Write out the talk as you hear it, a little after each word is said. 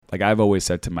like I've always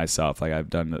said to myself, like I've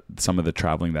done some of the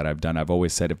traveling that I've done, I've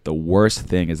always said if the worst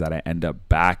thing is that I end up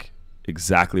back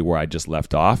exactly where I just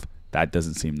left off, that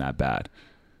doesn't seem that bad.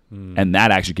 And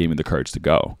that actually gave me the courage to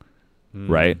go,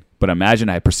 right? But imagine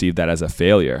I perceived that as a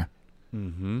failure.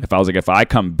 If I was like, if I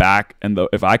come back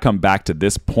to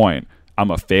this point,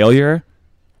 I'm a failure.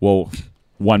 Well,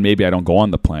 one, maybe I don't go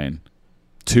on the plane.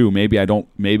 Two, maybe I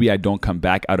don't come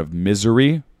back out of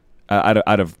misery,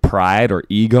 out of pride or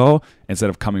ego, instead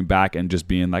of coming back and just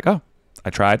being like, oh, I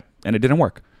tried and it didn't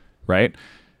work, right?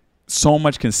 So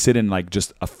much can sit in like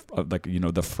just like, you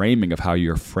know, the framing of how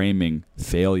you're framing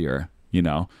failure, you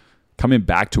know. Coming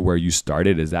back to where you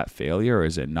started, is that failure or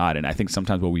is it not? And I think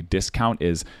sometimes what we discount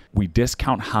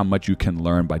how much you can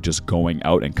learn by just going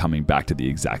out and coming back to the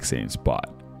exact same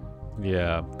spot.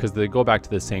 Yeah, because they go back to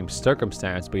the same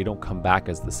circumstance, but you don't come back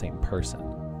as the same person.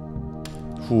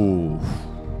 Ooh.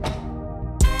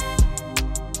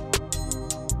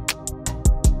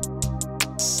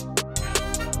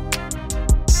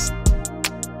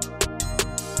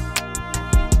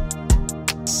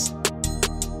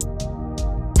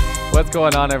 What's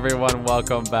going on, everyone?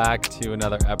 Welcome back to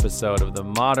another episode of the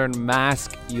Modern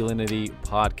Masculinity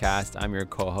Podcast. I'm your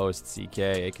co-host, CK,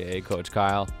 aka Coach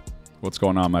Kyle. What's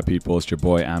going on, my people? It's your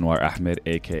boy Anwar Ahmed,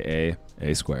 aka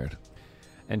A Squared.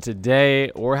 And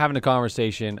today we're having a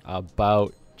conversation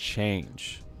about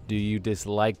change. Do you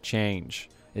dislike change?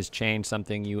 Is change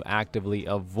something you actively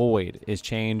avoid? Is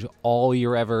change all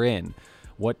you're ever in?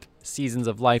 What seasons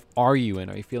of life are you in?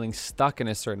 Are you feeling stuck in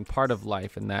a certain part of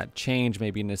life and that change may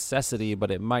be a necessity,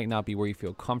 but it might not be where you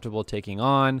feel comfortable taking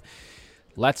on?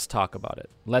 Let's talk about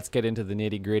it. Let's get into the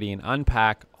nitty gritty and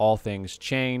unpack all things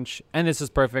change. And this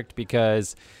is perfect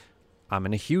because I'm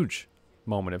in a huge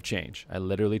moment of change. I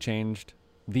literally changed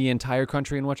the entire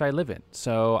country in which I live in.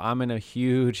 So I'm in a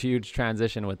huge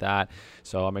transition with that.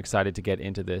 So I'm excited to get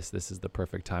into this. This is the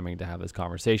perfect timing to have this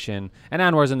conversation. And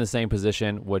Anwar's in the same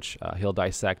position, which he'll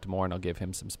dissect more, and I'll give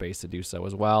him some space to do so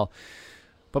as well.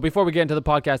 But before we get into the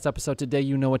podcast episode today,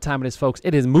 you know what time it is, folks.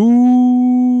 It is Moo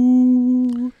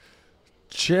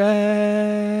Check.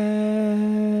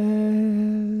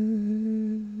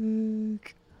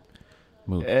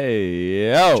 Move. Hey,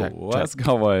 yo, Check, what's check.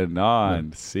 going on?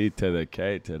 Move. C to the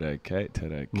K to the K to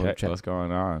the Move, K. check. What's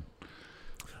going on?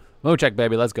 Mood check,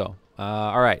 baby. Let's go.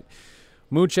 All right.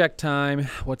 Mood check time.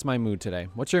 What's my mood today?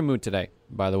 What's your mood today,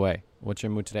 by the way? What's your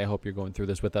mood today? I hope you're going through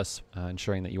this with us,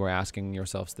 ensuring that you are asking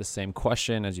yourselves the same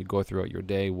question as you go throughout your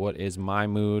day. What is my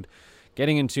mood?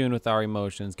 Getting in tune with our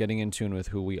emotions, getting in tune with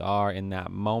who we are in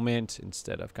that moment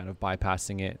instead of kind of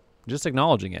bypassing it, just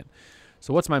acknowledging it.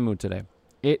 So what's my mood today?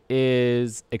 It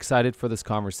is excited for this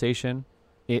conversation.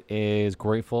 It is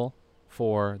grateful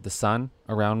for the sun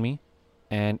around me.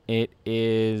 And it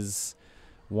is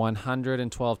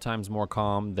 112 times more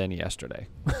calm than yesterday.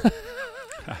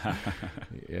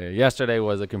 Yesterday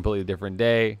was a completely different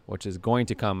day, which is going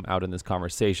to come out in this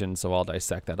conversation. So I'll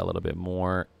dissect that a little bit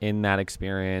more in that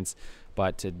experience.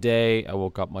 But today I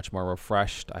woke up much more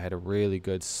refreshed. I had a really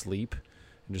good sleep.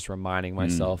 And just reminding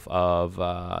myself of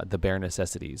the bare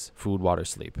necessities: food, water,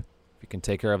 sleep. If you can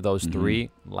take care of those three,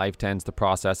 life tends to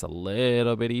process a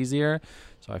little bit easier.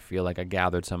 So I feel like I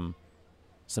gathered some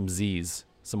Z's,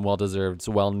 some well-deserved,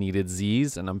 well-needed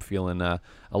Z's, and I'm feeling a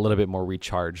little bit more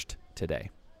recharged today.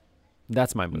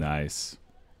 That's my mood. Nice.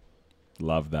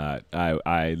 Love that.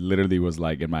 I literally was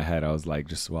like, in my head, I was like,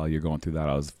 just while you're going through that,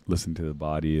 I was listening to the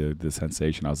body, the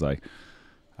sensation. I was like,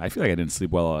 I feel like I didn't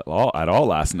sleep well at all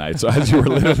last night. So as you were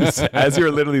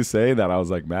literally saying that, I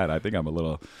was like, man, I think I'm a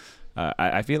little.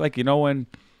 I feel like, you know, when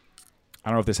I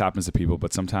don't know if this happens to people,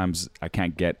 but sometimes I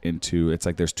can't get into. It's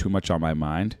like there's too much on my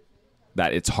mind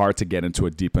that it's hard to get into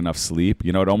a deep enough sleep.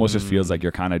 You know, it almost just feels like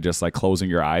you're kind of just like closing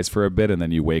your eyes for a bit, and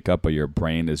then you wake up, but your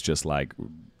brain is just like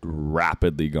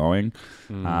rapidly going.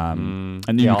 And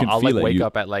then you can I'll feel like it. wake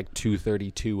up at like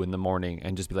 2:32 in the morning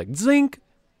and just be like, zink.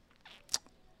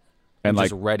 And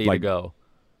just like ready to go.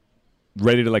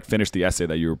 Ready to like finish the essay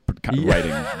that you were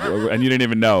writing, and you didn't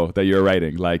even know that you were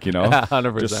writing, like, you know,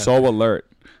 100%. Just so alert.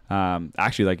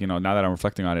 Actually, like, you know, now that I'm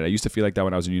reflecting on it, I used to feel like that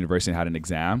when I was in university and had an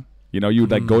exam. You know, you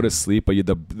would like go to sleep, but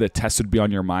the test would be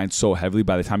on your mind so heavily.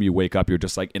 By the time you wake up, you're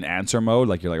just like in answer mode.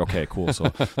 Like, you're like, okay, cool. So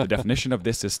the definition of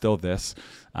this is still this.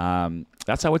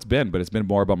 That's how it's been, but it's been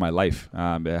more about my life.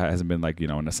 It hasn't been like, you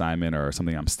know, an assignment or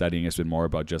something I'm studying. It's been more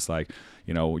about just like,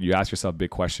 you know, you ask yourself big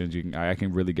questions. I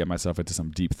can really get myself into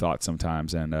some deep thoughts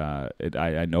sometimes. And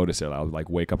I notice it. I'll like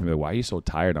wake up and be like, why are you so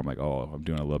tired? I'm like, oh, I'm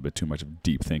doing a little bit too much of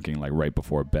deep thinking, like right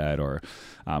before bed, or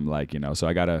like, you know, so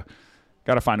I gotta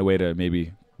find a way to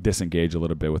maybe disengage a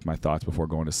little bit with my thoughts before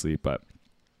going to sleep. But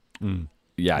you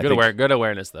yeah, Good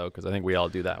awareness though, because I think we all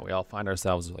do that. We all find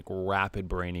ourselves like rapid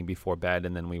braining before bed,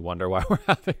 and then we wonder why we're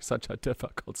having such a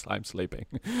difficult time sleeping.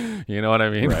 You know what I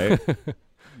mean? Right.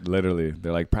 Literally,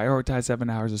 they're like, prioritize 7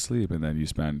 hours of sleep, and then you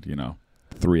spend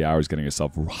 3 hours getting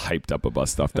yourself hyped up about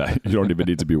stuff that you don't even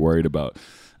need to be worried about.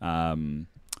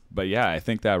 But yeah, I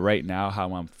think that right now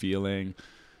how I'm feeling,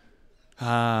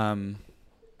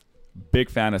 big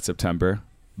fan of September.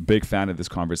 Big fan of this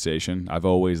conversation. I've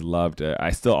always loved it.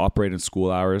 I still operate in school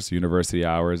hours, university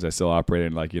hours. I still operate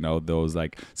in those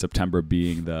September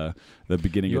being the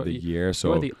beginning of the year.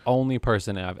 So you're the only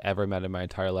person I've ever met in my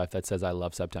entire life that says I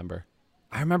love September.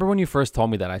 I remember when you first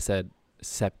told me that, I said,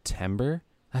 September?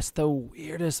 That's the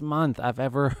weirdest month I've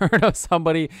ever heard of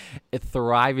somebody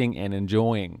thriving and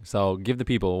enjoying. So give the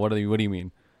people, what do you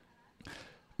mean?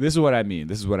 This is what I mean.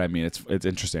 It's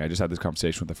interesting. I just had this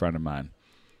conversation with a friend of mine.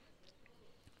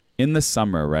 In the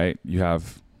summer, right, you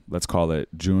have, let's call it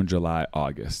June, July,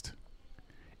 August.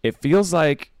 It feels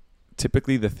like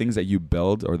typically the things that you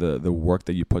build or the work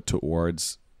that you put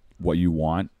towards what you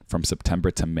want from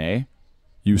September to May,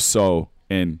 you sow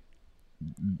in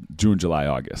June, July,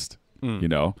 August.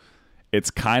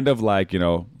 It's kind of like,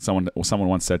 someone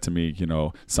once said to me,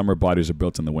 summer bodies are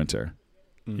built in the winter.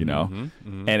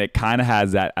 And it kind of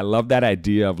has that. I love that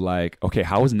idea of like, okay,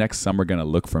 how is next summer going to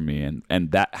look for me?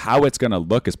 And that how it's going to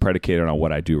look is predicated on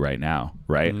what I do right now,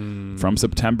 right? From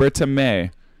September to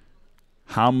May,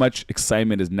 how much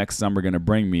excitement is next summer going to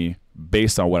bring me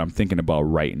based on what I'm thinking about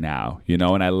right now,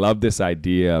 And I love this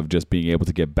idea of just being able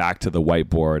to get back to the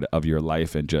whiteboard of your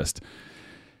life and just,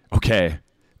 okay,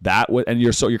 and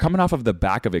you're coming off of the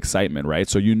back of excitement, right?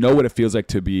 So what it feels like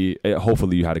to be.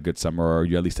 Hopefully, you had a good summer, or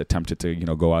you at least attempted to,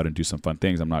 go out and do some fun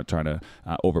things. I'm not trying to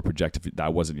over project if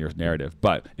that wasn't your narrative,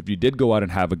 but if you did go out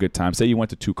and have a good time, say you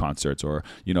went to 2 concerts, or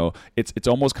it's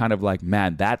almost kind of like,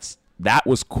 man, that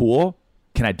was cool.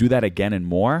 Can I do that again and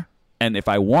more? And if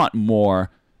I want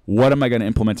more, what am I going to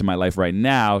implement in my life right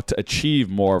now to achieve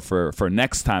more for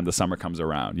next time the summer comes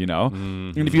around,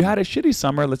 And if you had a shitty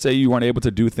summer, let's say you weren't able to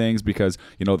do things because,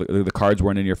 the cards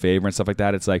weren't in your favor and stuff like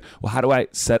that. It's like, well, how do I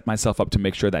set myself up to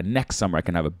make sure that next summer I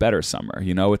can have a better summer?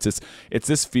 It's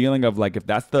this feeling of like, if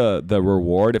that's the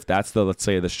reward, if that's let's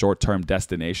say the short-term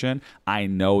destination, I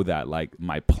know that like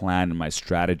my plan and my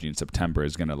strategy in September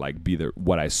is going to like be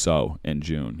what I sow in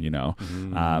June,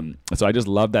 So I just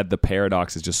love that the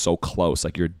paradox is just so close.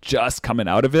 Like you're just coming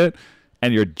out of it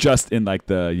and you're just in like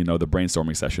the the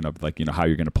brainstorming session of like how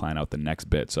you're going to plan out the next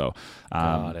bit. So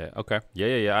got it. Okay.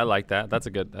 Yeah, I like that. That's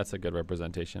a good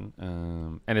representation,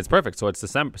 and it's perfect. So it's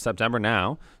September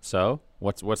now. So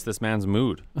what's this man's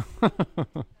mood?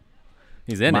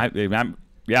 He's in it.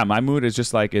 My mood is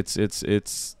just like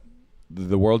it's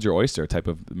the world's your oyster type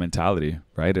of mentality,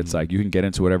 right? It's like you can get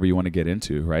into whatever you want to get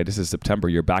into, right? This is September.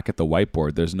 You're back at the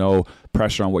whiteboard. There's no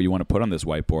pressure on what you want to put on this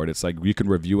whiteboard. It's like you can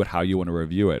review it how you want to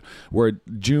review it. Where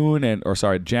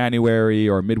January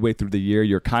or midway through the year,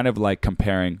 you're kind of like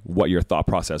comparing what your thought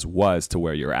process was to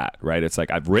where you're at, right? It's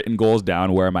like I've written goals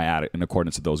down. Where am I at in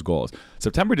accordance to those goals?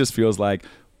 September just feels like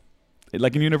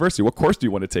in university, what course do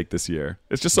you want to take this year?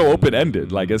 It's just so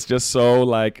open-ended. Like it's just so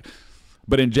like...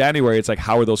 But in January, it's like,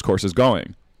 how are those courses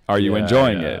going? Are you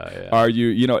enjoying it? Yeah. Are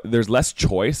you, there's less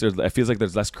choice. It feels like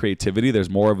there's less creativity. There's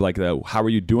more of like how are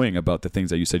you doing about the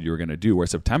things that you said you were going to do? Where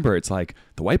September, it's like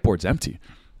the whiteboard's empty.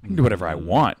 I can do whatever I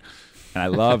want. And I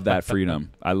love that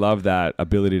freedom. I love that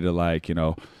ability to like,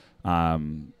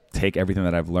 take everything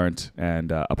that I've learned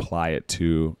and apply it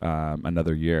to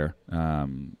another year.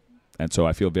 And so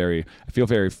I feel very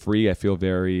free. I feel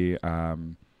very...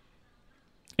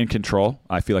 in control.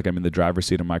 I feel like I'm in the driver's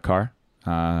seat of my car,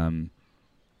 and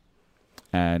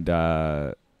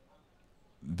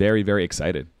very, very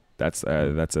excited. That's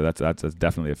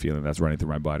definitely a feeling that's running through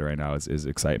my body right now is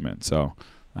excitement. So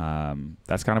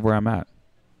that's kind of where I'm at.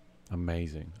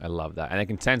 Amazing. I love that, and I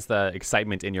can sense the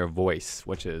excitement in your voice,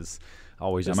 which is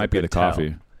always that just might be the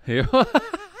coffee.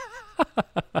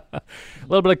 A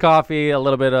little bit of coffee, a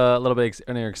little bit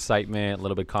excitement, a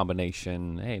little bit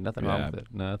combination. Hey, nothing wrong with it.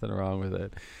 Nothing wrong with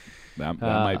it.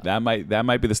 That might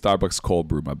be the Starbucks cold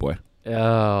brew, my boy.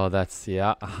 Oh,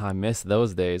 I miss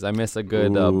those days. I miss a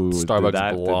good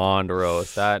Starbucks blonde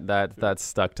roast. That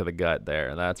stuck to the gut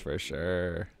there. That's for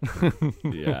sure.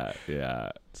 Yeah.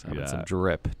 Some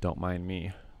drip. Don't mind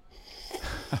me.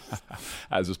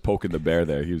 I was just poking the bear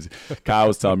there. Kyle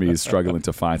was telling me he's struggling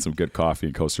to find some good coffee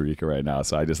in Costa Rica right now.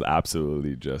 So I just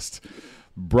absolutely just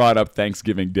brought up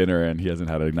Thanksgiving dinner, and he hasn't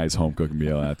had a nice home cooked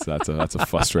meal. That's a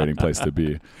frustrating place to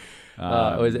be.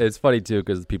 It's funny too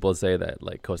because people say that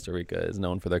like Costa Rica is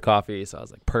known for their coffee. So I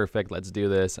was like, perfect, let's do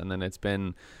this. And then it's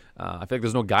been I feel like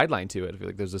there's no guideline to it. I feel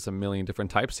like there's just a million different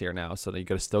types here now, so that you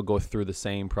got to still go through the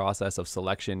same process of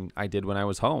selection I did when I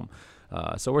was home.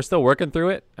 So we're still working through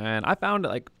it, and I found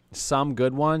like some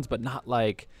good ones, but not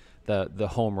like the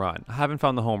home run. I haven't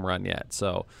found the home run yet,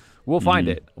 so we'll find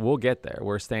it. We'll get there.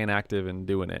 We're staying active and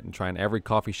doing it and trying every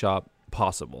coffee shop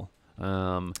possible.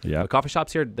 The coffee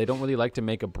shops here, they don't really like to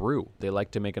make a brew. They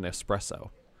like to make an espresso.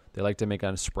 They like to make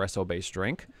an espresso-based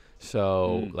drink.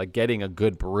 So, like, getting a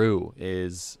good brew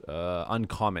is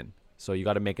uncommon. So you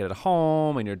got to make it at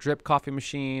home in your drip coffee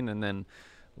machine. And then,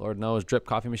 Lord knows, drip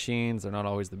coffee machines are not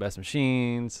always the best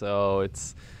machines. So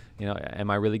it's, am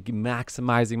I really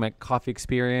maximizing my coffee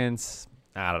experience?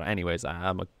 I don't know. Anyways,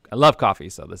 I love coffee,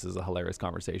 so this is a hilarious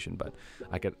conversation. But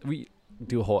we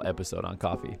do a whole episode on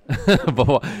coffee.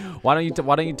 But why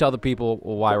don't you tell the people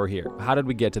why we're here? How did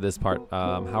we get to this part?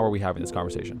 How are we having this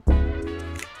conversation?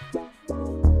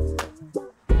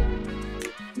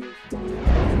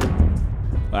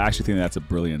 I actually think that's a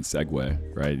brilliant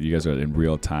segue, right? You guys are in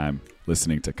real time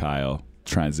listening to Kyle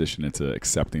transition into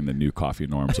accepting the new coffee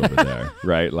norms over there,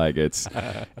 right? Like it's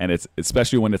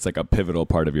especially when it's like a pivotal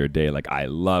part of your day. Like, I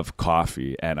love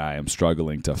coffee and I am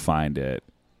struggling to find it.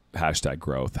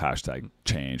 #growth,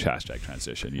 #change,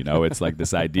 #transition. It's like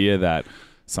this idea that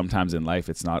sometimes in life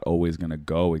it's not always going to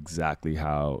go exactly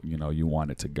how you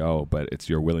want it to go, but it's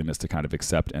your willingness to kind of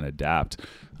accept and adapt.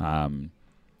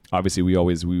 Obviously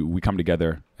we come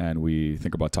together and we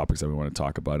think about topics that we want to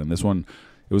talk about, and this one,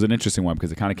 it was an interesting one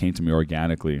because it kind of came to me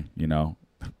organically.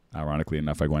 Ironically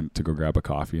enough, I went to go grab a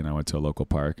coffee and I went to a local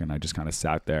park and I just kind of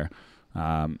sat there,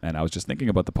 and I was just thinking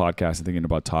about the podcast and thinking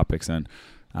about topics, and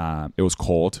it was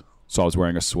cold, so I was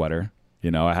wearing a sweater.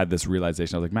 I had this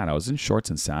realization. I was like, man, I was in shorts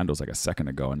and sandals like a second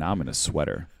ago, and now I'm in a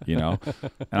sweater, and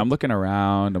I'm looking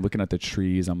around, I'm looking at the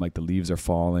trees. I'm like, the leaves are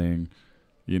falling,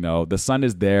 the sun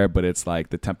is there, but it's like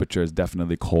the temperature is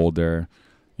definitely colder,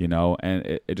 and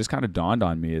it just kind of dawned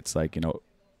on me. It's like,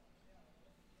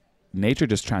 nature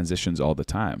just transitions all the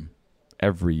time.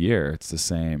 Every year it's the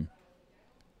same.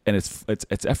 And it's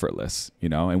effortless,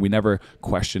 and we never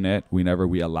question it. We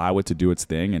allow it to do its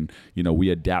thing, and we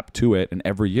adapt to it. And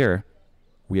every year,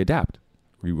 we adapt.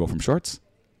 We go from shorts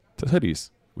to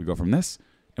hoodies. We go from this,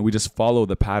 and we just follow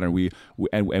the pattern. We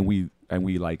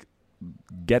like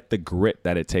get the grit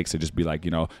that it takes to just be like,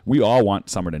 we all want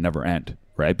summer to never end,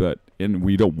 right? And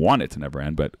we don't want it to never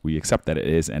end, but we accept that it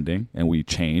is ending, and we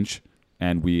change,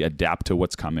 and we adapt to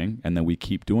what's coming, and then we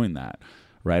keep doing that,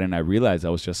 right? And I realized I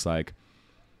was just like,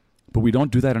 but we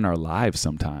don't do that in our lives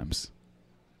sometimes.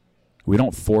 We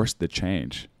don't force the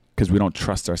change because we don't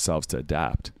trust ourselves to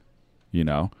adapt,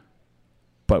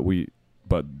 But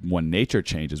when nature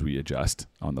changes, we adjust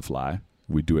on the fly.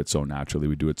 We do it so naturally.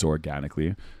 We do it so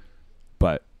organically.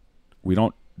 But we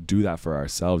don't do that for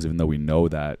ourselves, even though we know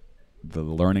that the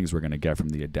learnings we're going to get from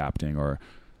the adapting, or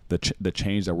the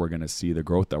change that we're going to see, the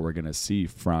growth that we're going to see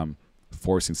from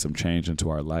forcing some change into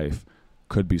our life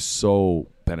could be so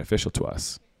beneficial to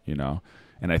us.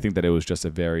 And I think that it was just a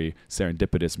very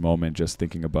serendipitous moment, just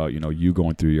thinking about, you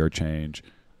going through your change,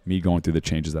 me going through the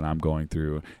changes that I'm going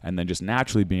through, and then just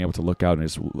naturally being able to look out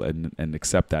and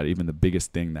accept that even the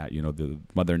biggest thing that, the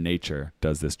Mother Nature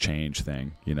does this change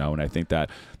thing, and I think that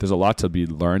there's a lot to be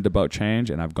learned about change,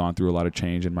 and I've gone through a lot of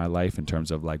change in my life in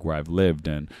terms of like where I've lived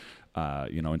and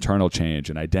internal change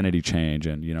and identity change,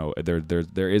 and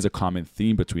there is a common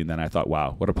theme between them. I thought,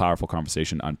 wow, what a powerful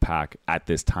conversation to unpack at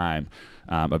this time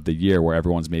of the year where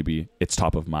everyone's maybe it's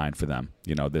top of mind for them.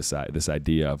 This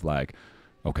idea of like,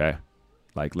 okay,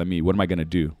 like what am I gonna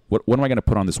do? What am I gonna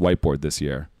put on this whiteboard this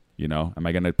year? Am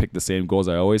I gonna pick the same goals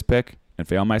I always pick and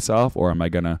fail myself, or am I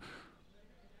gonna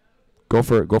go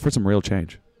for some real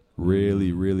change?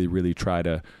 Really, really, really try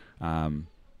to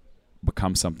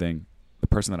become something. The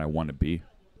person that I want to be.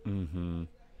 Mm-hmm.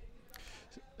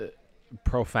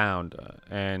 Profound.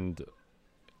 And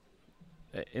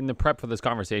in the prep for this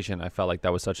conversation, I felt like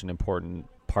that was such an important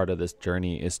part of this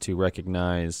journey, is to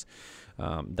recognize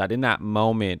that in that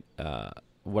moment,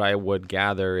 what I would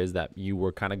gather is that you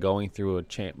were kind of going through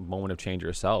a moment of change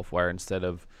yourself, where instead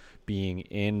of being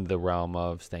in the realm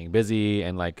of staying busy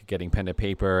and like getting pen to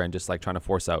paper and just like trying to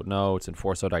force out notes and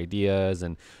force out ideas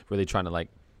and really trying to like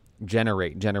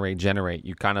generate,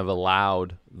 you kind of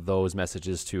allowed those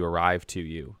messages to arrive to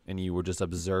you, and you were just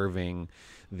observing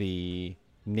the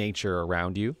nature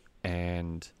around you.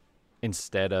 And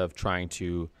instead of trying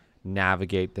to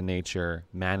navigate the nature,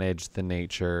 manage the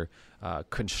nature,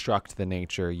 construct the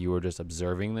nature, you were just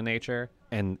observing the nature.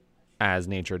 And as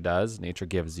nature does, nature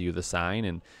gives you the sign,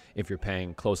 and if you're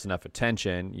paying close enough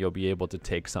attention, you'll be able to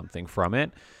take something from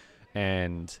it.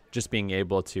 And just being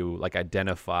able to like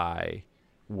identify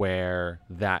where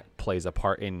that plays a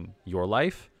part in your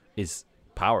life is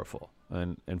powerful.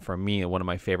 And for me, one of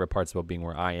my favorite parts about being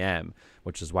where I am,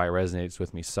 which is why it resonates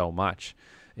with me so much,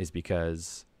 is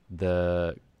because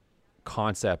the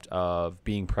concept of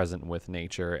being present with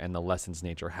nature and the lessons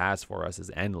nature has for us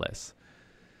is endless.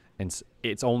 And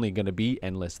it's only going to be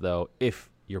endless, though, if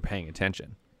you're paying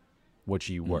attention, which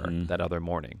you were that other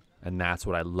morning. And that's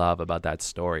what I love about that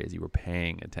story, is you were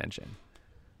paying attention.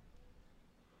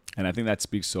 And I think that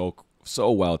speaks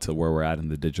so well to where we're at in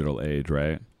the digital age,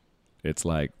 right? It's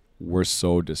like we're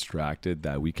so distracted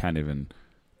that we can't even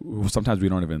notice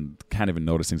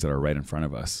things that are right in front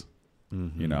of us,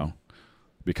 you know,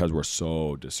 because we're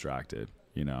so distracted,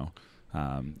 you know.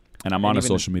 And I'm on a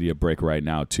social media break right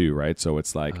now too, right? So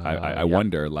it's like I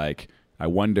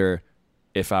wonder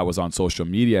if I was on social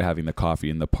media having the coffee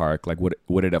in the park, like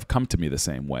would it have come to me the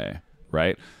same way,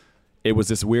 right? It was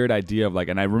this weird idea of like,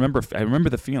 and I remember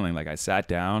the feeling, like I sat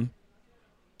down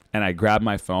and I grabbed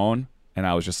my phone and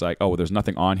I was just like, oh, well, there's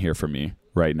nothing on here for me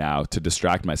right now to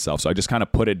distract myself. So I just kind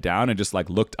of put it down and just like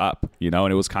looked up, you know,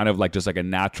 and it was kind of like just like a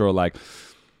natural, like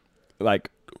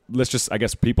let's just, I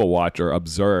guess, people watch or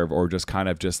observe, or just kind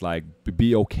of just like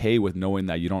be okay with knowing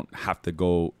that you don't have to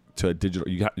go to a digital,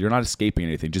 you're not escaping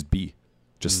anything. Just be,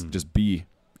 just be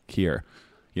here.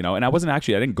 You know, and I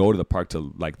didn't go to the park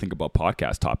to like think about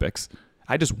podcast topics.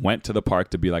 I just went to the park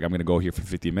to be like, I'm going to go here for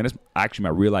 15 minutes. Actually, my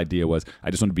real idea was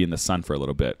I just want to be in the sun for a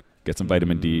little bit, get some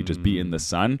vitamin D, just be in the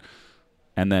sun.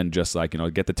 And then just like, you know,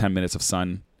 get the 10 minutes of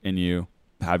sun in you,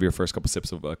 have your first couple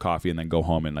sips of coffee, and then go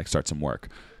home and like start some work.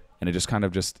 And it just kind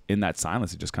of just in that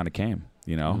silence, it just kind of came,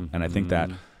 you know? And I think that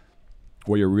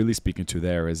what you're really speaking to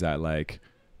there is that like,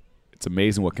 it's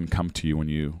amazing what can come to you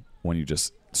when you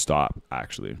just stop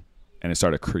actually. And it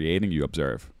started creating, you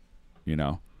observe, you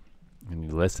know? And you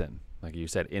listen. Like you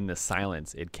said, in the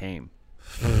silence, it came.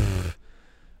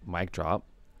 Mic drop.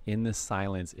 In the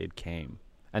silence, it came.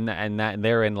 And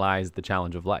therein lies the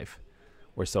challenge of life.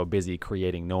 We're so busy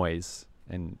creating noise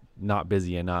and not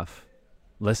busy enough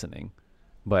listening.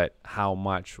 But how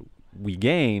much we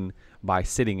gain by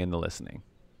sitting in the listening,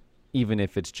 even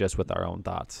if it's just with our own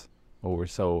thoughts. Or we're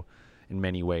so, in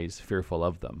many ways, fearful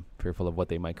of them, fearful of what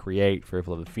they might create,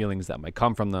 fearful of the feelings that might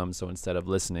come from them. So instead of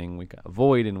listening, we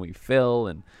avoid and we fill.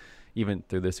 And even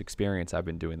through this experience, I've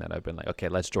been doing that. I've been like, okay,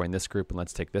 let's join this group and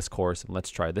let's take this course and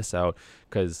let's try this out,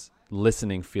 because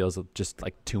listening feels just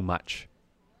like too much.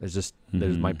 There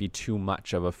might be too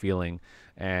much of a feeling,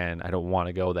 and I don't want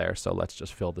to go there. So let's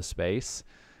just fill the space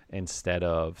instead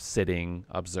of sitting,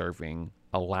 observing,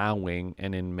 allowing.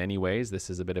 And in many ways,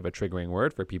 this is a bit of a triggering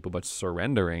word for people, but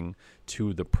surrendering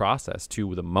to the process,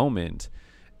 to the moment,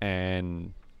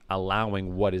 and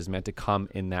allowing what is meant to come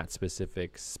in that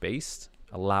specific space.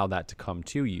 Allow that to come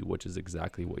to you, which is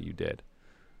exactly what you did.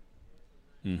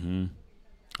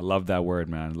 I love that word,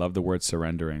 man. I love the word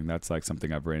surrendering. That's like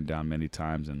something I've written down many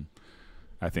times. And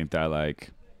I think that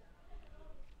like,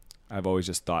 I've always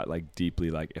just thought like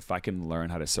deeply, like if I can learn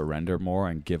how to surrender more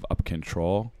and give up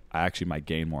control, I actually might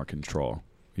gain more control.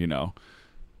 You know,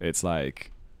 it's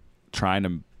like trying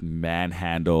to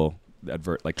manhandle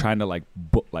trying to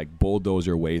bulldoze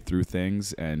your way through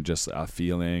things, and just a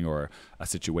feeling or a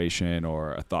situation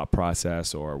or a thought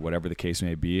process or whatever the case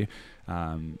may be.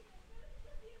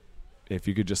 If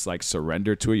you could just like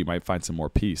surrender to it, you might find some more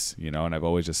peace, you know? And I've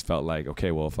always just felt like, okay,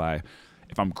 well,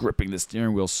 if I'm gripping the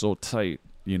steering wheel so tight,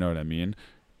 you know what I mean?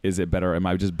 Is it better? Am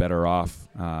I just better off,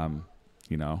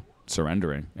 you know,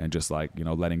 surrendering and just like, you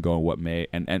know, letting go of what may,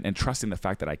 and trusting the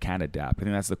fact that I can adapt. I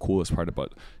think that's the coolest part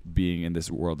about being in this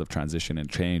world of transition and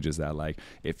change, is that like,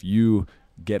 if you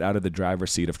get out of the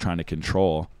driver's seat of trying to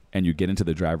control and you get into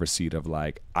the driver's seat of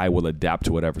like, I will adapt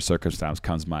to whatever circumstance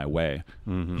comes my way.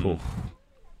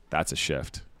 That's a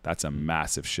shift. That's a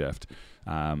massive shift.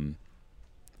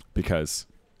 Because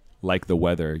like the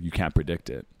weather, you can't predict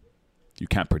it. You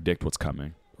can't predict what's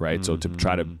coming, right? So to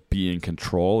try to be in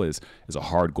control is a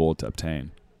hard goal to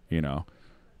obtain, you know.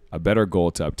 A better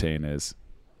goal to obtain is,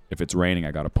 if it's raining,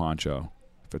 I got a poncho.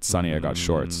 If it's sunny, I got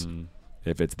shorts.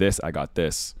 If it's this, I got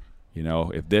this. You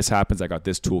know, if this happens, I got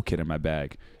this toolkit in my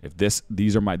bag. If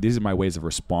these are my ways of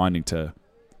responding to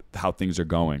how things are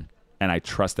going. And I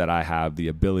trust that I have the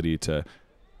ability to,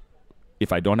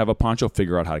 if I don't have a poncho,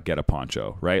 figure out how to get a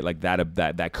poncho, right? Like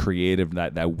that creative,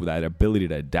 that ability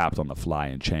to adapt on the fly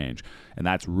and change. And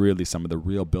that's really some of the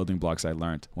real building blocks I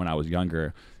learned when I was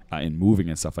younger in moving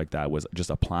and stuff like that, was just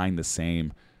applying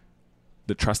the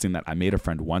trusting that I made a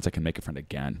friend once, I can make a friend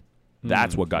again.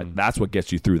 That's what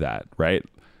gets you through that, right?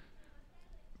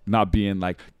 Not being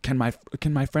like, can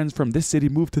my friends from this city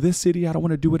move to this city? I don't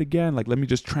want to do it again. Like, let me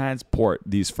just transport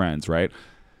these friends, right?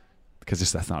 because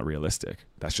that's not realistic.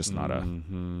 That's just not a.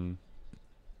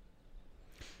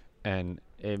 And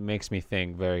it makes me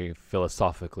think very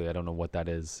philosophically. I don't know what that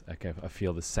is. I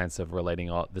feel the sense of relating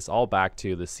all back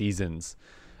to the seasons.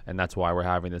 And that's why we're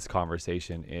having this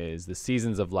conversation, is the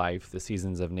seasons of life, the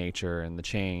seasons of nature, and the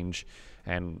change.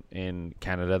 And in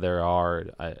Canada, there are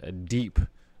a deep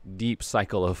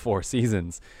cycle of 4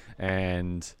 seasons.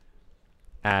 And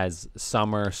as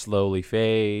summer slowly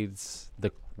fades,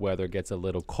 the weather gets a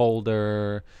little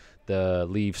colder, the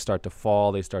leaves start to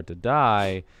fall, they start to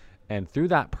die. And through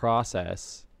that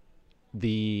process,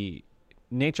 the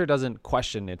nature doesn't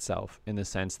question itself, in the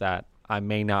sense that I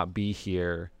may not be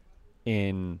here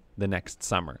in the next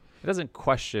summer. It doesn't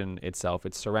question itself.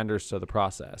 It surrenders to the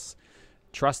process,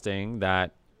 trusting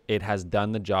that it has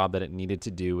done the job that it needed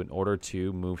to do in order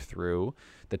to move through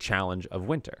the challenge of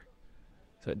winter.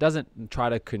 So it doesn't try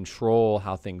to control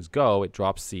how things go. It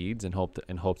drops seeds in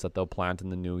hopes that they'll plant in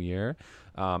the new year.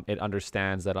 It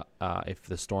understands that if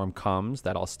the storm comes,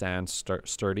 that I'll stand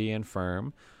sturdy and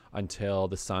firm until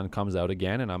the sun comes out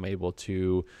again, and I'm able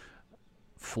to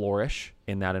flourish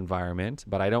in that environment.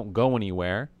 But I don't go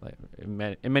anywhere. Like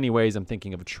in many ways, I'm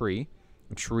thinking of a tree.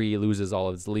 A tree loses all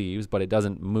of its leaves, but it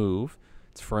doesn't move.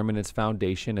 It's firm in its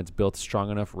foundation. It's built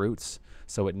strong enough roots,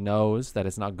 so it knows that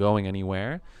it's not going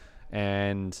anywhere.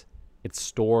 And it's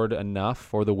stored enough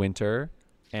for the winter,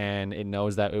 and it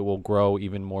knows that it will grow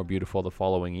even more beautiful the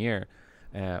following year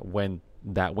when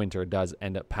that winter does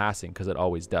end up passing, because it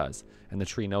always does. And the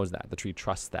tree knows that. The tree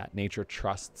trusts that. Nature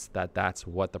trusts that that's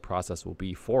what the process will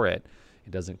be for it.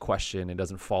 It doesn't question. It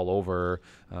doesn't fall over.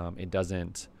 It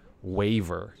doesn't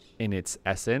waver in its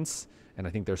essence. And I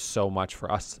think there's so much for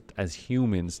us as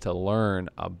humans to learn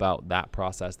about that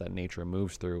process that nature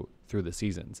moves through the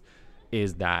seasons,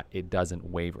 is that it doesn't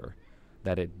waver,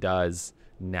 that it does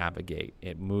navigate.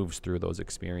 It moves through those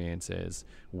experiences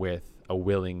with a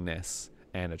willingness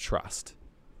and a trust.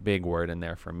 Big word in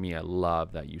there for me. I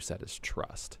love that you said is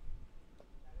trust.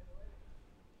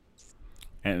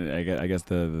 And I guess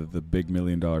the big $1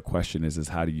 million question is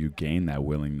how do you gain that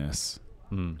willingness?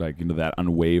 Like, that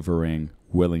unwavering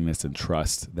willingness and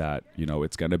trust that,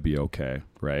 it's going to be okay,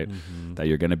 right? That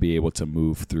you're going to be able to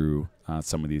move through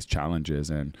some of these challenges.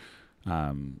 And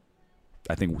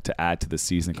I think to add to the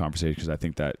season conversation, because I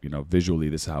think that, visually,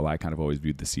 this is how I kind of always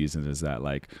viewed the season, is that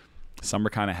like summer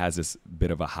kind of has this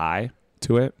bit of a high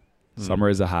to it. Summer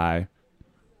is a high.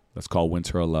 Let's call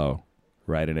winter a low,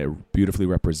 right? And it beautifully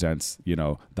represents,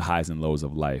 the highs and lows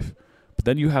of life. But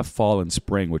then you have fall and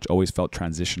spring, which always felt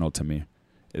transitional to me.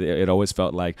 It always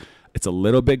felt like it's a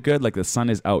little bit good. Like the sun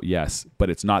is out, yes, but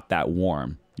it's not that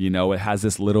warm. It has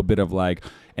this little bit of like,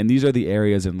 and these are the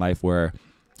areas in life where,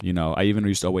 I even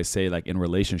used to always say, like, in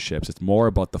relationships, it's more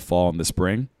about the fall and the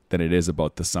spring than it is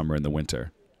about the summer and the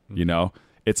winter.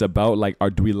 It's about like,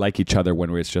 do we like each other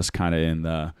when it's just kind of in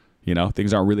the,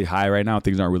 things aren't really high right now,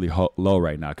 things aren't really low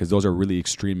right now, because those are really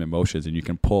extreme emotions, and you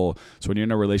can pull. So when you're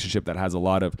in a relationship that has a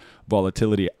lot of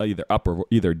volatility, either up or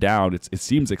either down, it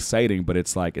seems exciting, but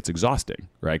it's like, it's exhausting,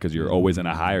 right? Because you're always in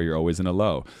a high or you're always in a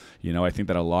low. I think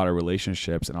that a lot of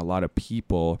relationships and a lot of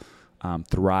people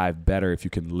thrive better if you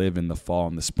can live in the fall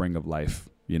and the spring of life.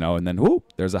 And then,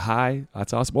 there's a high.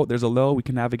 That's awesome. Oh, there's a low. We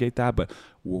can navigate that. But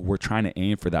we're trying to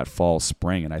aim for that fall,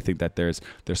 spring. And I think that there's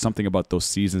something about those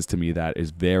seasons to me that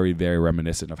is very, very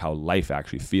reminiscent of how life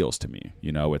actually feels to me.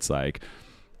 It's like,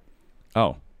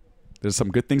 there's some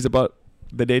good things about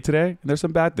the day today, and there's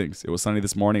some bad things. It was sunny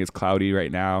this morning. It's cloudy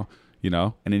right now,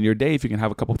 And in your day, if you can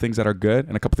have a couple things that are good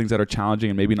and a couple things that are challenging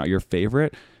and maybe not your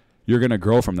favorite, you're going to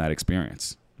grow from that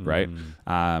experience, right?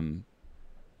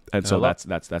 And so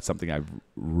that's something I've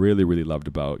really, really loved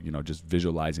about, just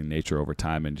visualizing nature over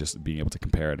time and just being able to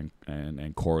compare it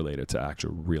and correlate it to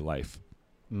actual real life.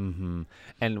 And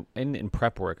in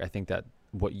prep work, I think that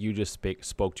what you just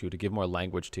spoke to give more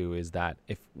language to, is that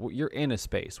if you're in a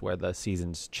space where the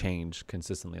seasons change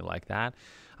consistently like that,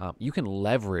 you can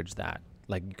leverage that.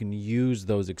 Like, you can use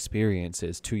those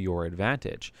experiences to your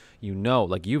advantage.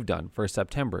 Like you've done for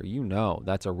September,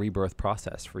 that's a rebirth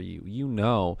process for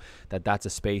you. That's a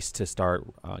space to start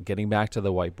getting back to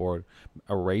the whiteboard,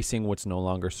 erasing what's no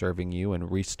longer serving you,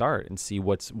 and restart and see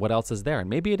what else is there. And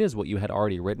maybe it is what you had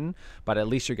already written, but at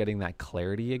least you're getting that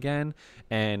clarity again.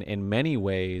 And in many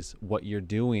ways, what you're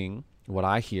doing, what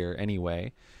I hear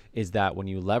anyway, is that when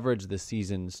you leverage the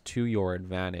seasons to your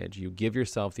advantage, you give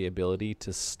yourself the ability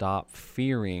to stop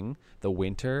fearing the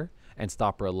winter and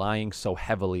stop relying so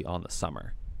heavily on the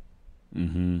summer.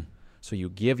 So you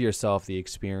give yourself the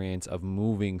experience of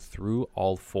moving through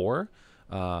all 4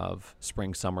 of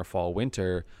spring, summer, fall,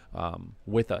 winter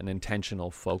with an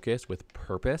intentional focus, with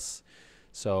purpose,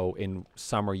 So in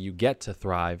summer, you get to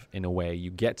thrive in a way,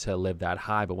 you get to live that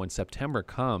high. But when September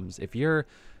comes, if you're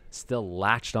still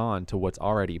latched on to what's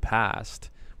already past,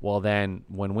 well, then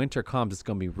when winter comes, it's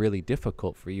going to be really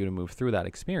difficult for you to move through that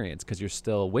experience because you're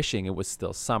still wishing it was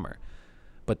still summer.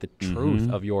 But the truth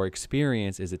of your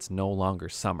experience is it's no longer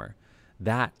summer.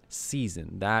 That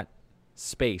season, that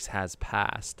space has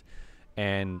passed.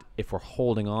 And if we're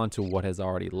holding on to what has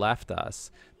already left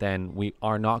us, then we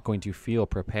are not going to feel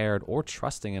prepared or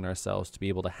trusting in ourselves to be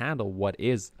able to handle what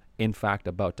is in fact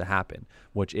about to happen,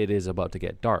 which it is about to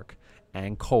get dark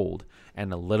and cold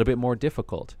and a little bit more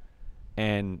difficult.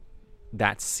 And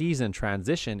that season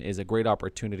transition is a great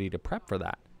opportunity to prep for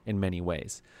that in many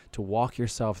ways, to walk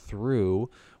yourself through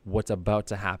what's about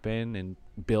to happen and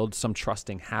build some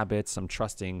trusting habits, some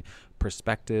trusting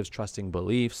perspectives, trusting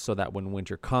beliefs, so that when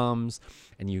winter comes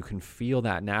and you can feel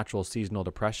that natural seasonal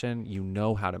depression, you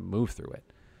know how to move through it.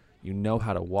 You know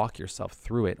how to walk yourself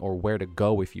through it, or where to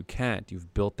go if you can't.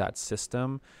 You've built that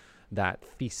system, that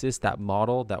thesis, that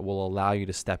model that will allow you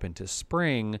to step into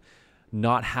spring,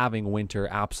 not having winter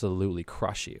absolutely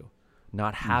crush you,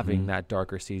 not having that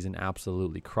darker season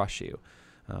absolutely crush you.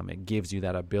 It gives you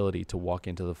that ability to walk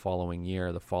into the following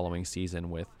year, the following season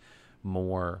with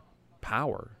more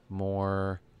power,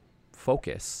 more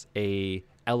focus, a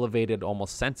elevated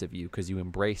almost sense of you, because you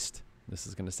embraced, this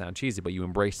is going to sound cheesy, but you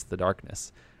embraced the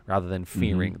darkness rather than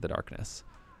fearing the darkness.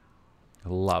 I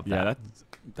love that. Yeah,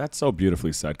 that's so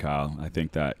beautifully said, Kyle. I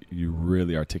think that you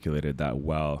really articulated that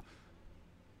well.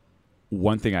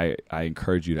 One thing I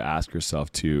encourage you to ask yourself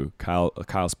too,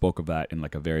 Kyle spoke of that in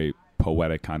like a very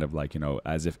poetic kind of like,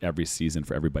 as if every season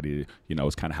for everybody,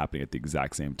 is kind of happening at the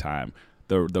exact same time.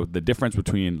 The difference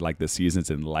between like the seasons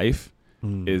in life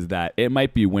is that it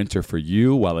might be winter for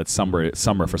you while it's summer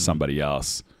for somebody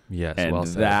else. Yes, and well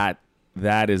said.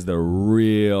 that is the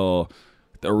real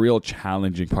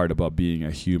challenging part about being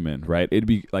a human, right? It'd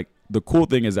be like, the cool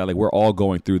thing is that like we're all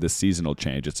going through this seasonal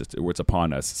change. It's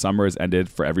upon us. Summer has ended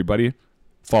for everybody.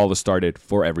 Fall has started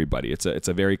for everybody. It's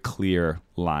a very clear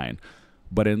line.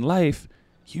 But in life,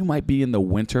 you might be in the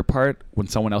winter part when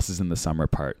someone else is in the summer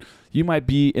part. You might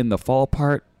be in the fall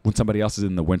part when somebody else is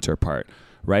in the winter part,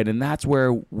 right? And that's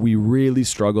where we really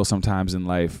struggle sometimes in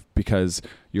life, because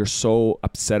you're so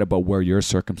upset about where your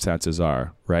circumstances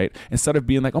are, right? Instead of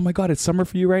being like, oh my God, it's summer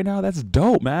for you right now? That's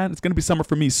dope, man. It's going to be summer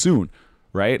for me soon,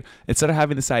 right? Instead of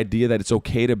having this idea that it's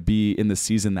okay to be in the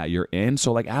season that you're in.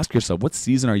 So like, ask yourself, what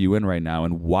season are you in right now,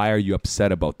 and why are you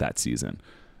upset about that season?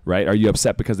 Right? Are you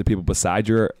upset because the people beside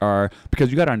you are,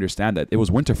 because you got to understand that it was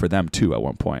winter for them too at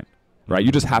one point, right?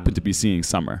 You just happen to be seeing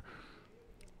summer,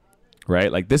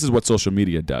 right? Like, this is what social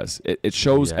media does. It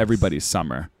shows everybody's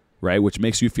summer, right? Which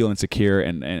makes you feel insecure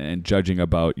and judging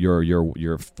about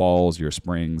your falls, your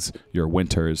springs, your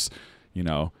winters,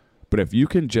 But if you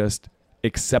can just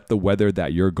accept the weather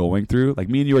that you're going through, like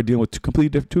me and you are dealing with two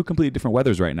completely different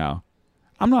weathers right now.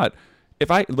 If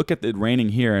I look at it raining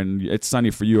here and it's sunny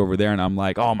for you over there, and I'm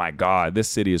like, oh my God, this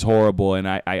city is horrible, and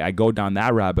I go down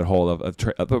that rabbit hole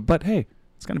but hey,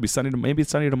 it's going to be sunny. Maybe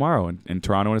it's sunny tomorrow in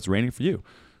Toronto and it's raining for you.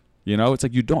 It's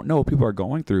like, you don't know what people are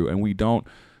going through, and we don't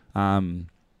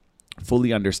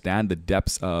fully understand the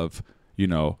depths of,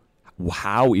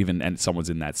 how even someone's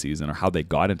in that season or how they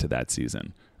got into that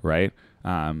season, right?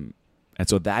 And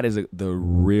so that is the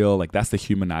real, like, that's the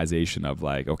humanization of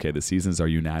like, okay, the seasons are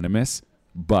unanimous,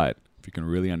 but if you can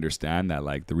really understand that,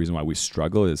 like, the reason why we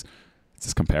struggle is it's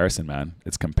this comparison, man.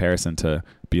 It's comparison to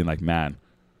being like, man,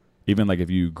 even like if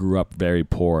you grew up very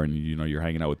poor and you're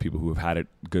hanging out with people who have had it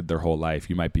good their whole life,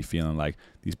 you might be feeling like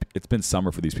it's been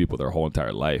summer for these people their whole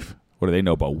entire life. What do they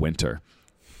know about winter?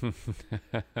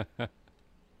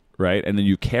 Right? And then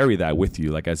you carry that with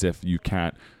you, like, as if you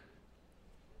can't.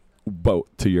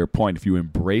 But to your point, if you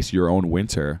embrace your own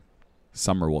winter,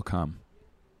 summer will come.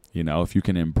 If you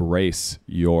can embrace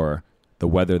the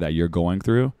weather that you're going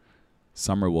through,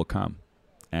 summer will come.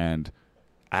 And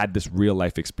I had this real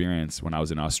life experience when I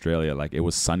was in Australia. Like, it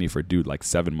was sunny for like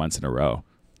 7 months in a row.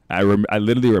 I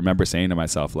literally remember saying to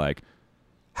myself, like,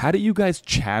 how do you guys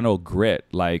channel grit,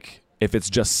 like, if it's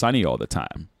just sunny all the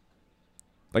time?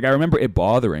 Like, I remember it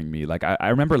bothering me. Like, I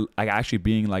remember like actually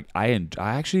being like, I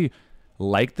actually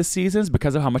like the seasons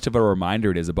because of how much of a reminder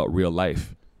it is about real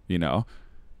life.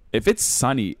 If it's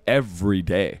sunny every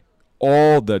day,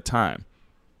 all the time,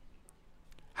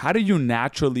 how do you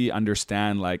naturally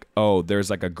understand, like, oh, there's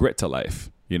like a grit to life,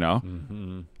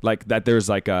 like that there's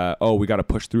like we got to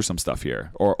push through some stuff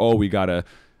here, or we got to,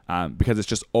 because it's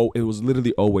just, it was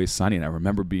literally always sunny. And I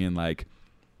remember being like,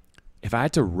 if I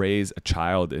had to raise a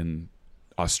child in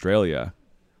Australia,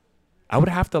 I would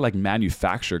have to like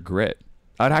manufacture grit.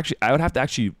 I would have to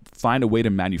actually find a way to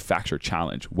manufacture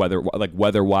challenge, whether like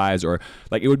weather-wise or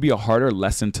like it would be a harder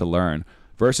lesson to learn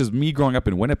versus me growing up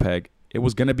in Winnipeg. It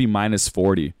was going to be minus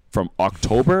 40 from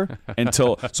October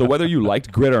until, so whether you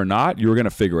liked grit or not, you were going to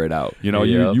figure it out. You know,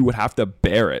 you would have to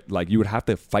bear it. Like you would have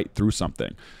to fight through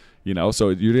something, you know, so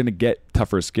you're going to get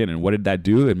tougher skin. And what did that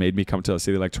do? It made me come to a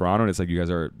city like Toronto. And it's like, you guys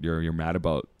are, you're mad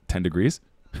about 10 degrees.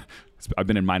 I've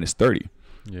been in minus 30.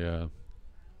 Yeah.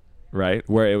 Right.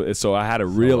 So I had a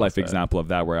real life example of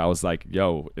that where I was like,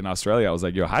 yo, in Australia, I was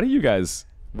like, yo, where do you guys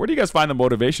find the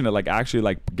motivation to like actually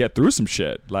like get through some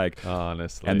shit? Like,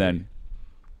 honestly. And then,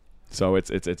 so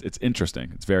it's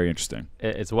interesting. It's very interesting.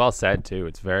 It's well said too.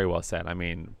 It's very well said. I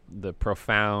mean, the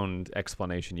profound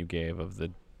explanation you gave of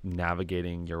the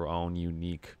navigating your own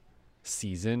unique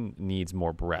season needs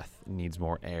more breath, needs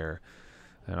more air.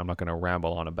 And I'm not going to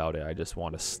ramble on about it. I just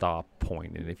want to stop,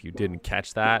 point. And if you didn't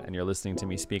catch that and you're listening to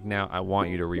me speak now, I want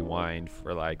you to rewind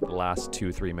for like the last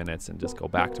 2-3 minutes and just go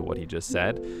back to what he just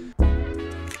said.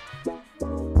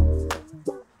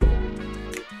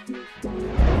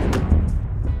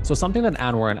 So something that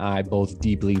Anwar and I both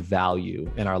deeply value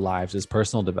in our lives is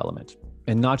personal development,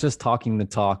 and not just talking the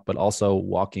talk, but also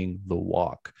walking the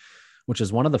walk, which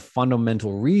is one of the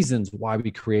fundamental reasons why we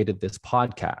created this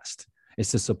podcast, is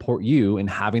to support you in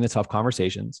having the tough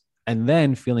conversations and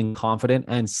then feeling confident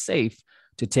and safe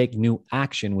to take new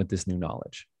action with this new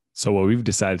knowledge. So what we've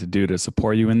decided to do to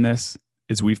support you in this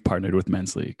is we've partnered with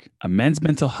Men's League, a men's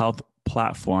mental health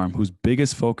platform whose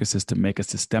biggest focus is to make a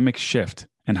systemic shift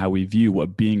in how we view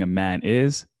what being a man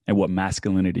is and what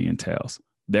masculinity entails.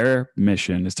 Their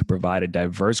mission is to provide a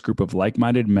diverse group of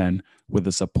like-minded men with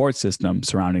a support system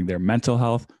surrounding their mental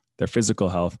health, their physical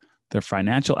health, their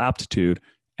financial aptitude,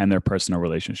 and their personal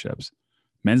relationships.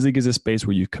 Men's League is a space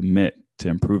where you commit to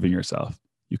improving yourself.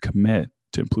 You commit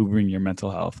to improving your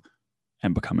mental health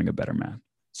and becoming a better man.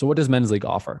 So what does Men's League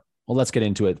offer? Well, let's get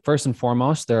into it. First and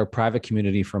foremost, they're a private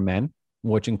community for men,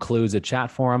 which includes a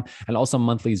chat forum and also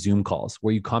monthly Zoom calls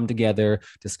where you come together,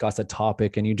 discuss a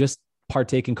topic, and you just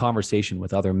partake in conversation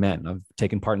with other men. I've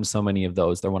taken part in so many of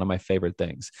those. They're one of my favorite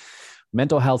things.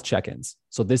 Mental health check-ins.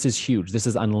 So this is huge. This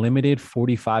is unlimited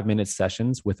 45-minute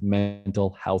sessions with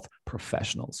mental health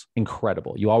professionals.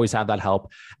 Incredible. You always have that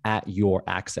help at your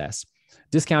access.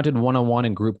 Discounted one-on-one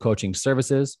and group coaching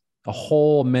services, a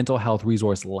whole mental health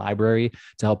resource library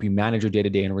to help you manage your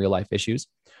day-to-day and real-life issues.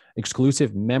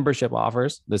 Exclusive membership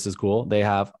offers. This is cool. They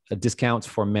have discounts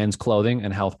for men's clothing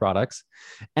and health products.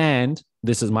 And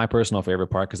this is my personal favorite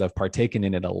part because I've partaken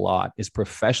in it a lot, is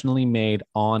professionally made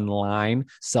online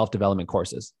self-development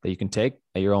courses that you can take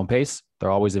at your own pace. They're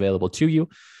always available to you,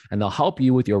 and they'll help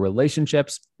you with your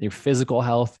relationships, your physical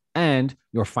health, and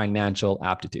your financial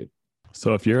aptitude.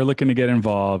 So if you're looking to get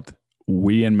involved,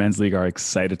 we in Men's League are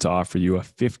excited to offer you a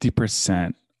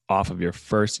 50% off of your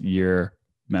first year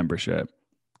membership.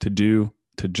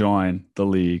 To join the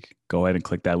league, go ahead and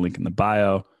click that link in the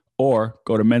bio or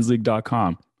go to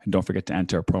mensleague.com. And don't forget to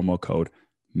enter a promo code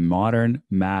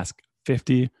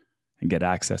ModernMask50 and get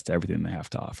access to everything they have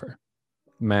to offer.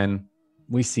 Men,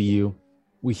 we see you,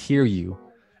 we hear you,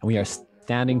 and we are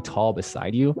standing tall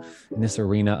beside you in this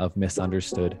arena of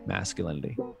misunderstood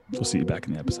masculinity. We'll see you back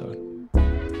in the episode.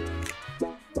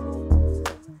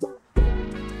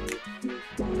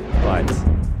 But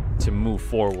to move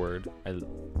forward,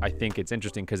 I think it's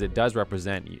interesting because it does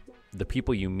represent the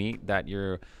people you meet, that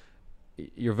you're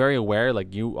very aware,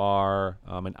 like you are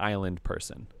an island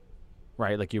person,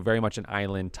 right? Like you're very much an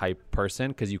island type person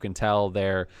because you can tell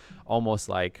they're almost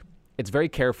like, it's very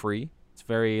carefree. It's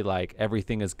very like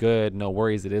everything is good, no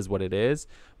worries, it is what it is.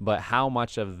 But how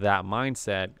much of that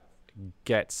mindset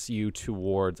gets you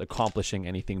towards accomplishing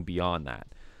anything beyond that,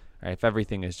 right? If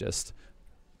everything is just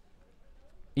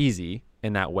easy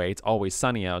in that way, it's always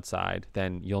sunny outside,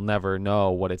 then you'll never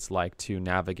know what it's like to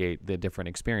navigate the different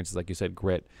experiences. Like you said,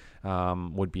 grit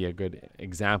would be a good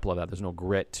example of that. There's no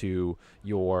grit to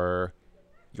your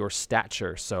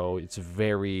stature, so it's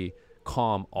very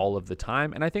calm all of the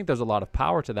time. And I think there's a lot of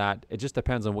power to that. It just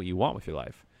depends on what you want with your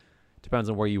life. It depends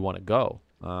on where you want to go.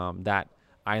 That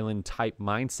island type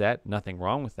mindset, nothing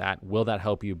wrong with that. Will that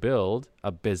help you build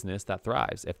a business that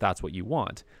thrives? If that's what you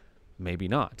want, maybe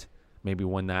not. Maybe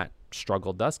when that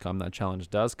struggle does come, that challenge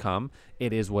does come,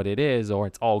 it is what it is, or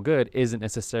it's all good, isn't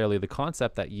necessarily the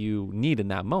concept that you need in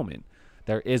that moment.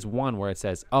 There is one where it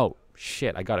says, oh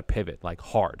shit, I got to pivot like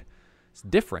hard. It's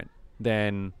different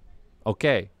than,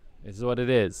 okay, this is what it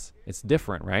is. It's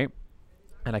different, right?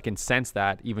 And I can sense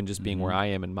that even just being where I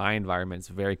am in my environment. It's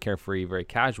very carefree, very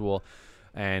casual.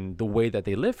 And the way that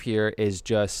they live here is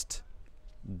just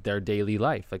their daily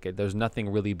life. Like there's nothing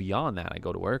really beyond that. I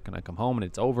go to work and I come home and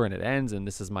it's over and it ends, and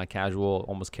this is my casual,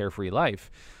 almost carefree life.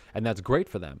 And that's great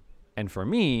for them. And for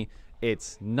me,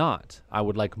 it's not. I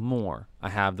would like more. I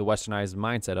have the westernized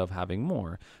mindset of having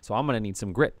more. So I'm going to need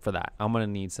some grit for that. I'm going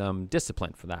to need some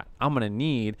discipline for that. I'm going to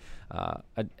need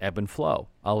an ebb and flow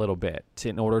a little bit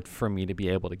in order for me to be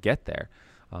able to get there.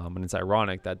 And it's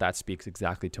ironic that speaks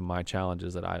exactly to my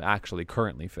challenges that I've actually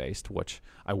currently faced, which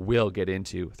I will get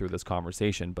into through this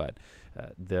conversation. But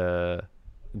this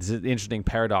is the interesting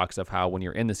paradox of how when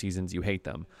you're in the seasons, you hate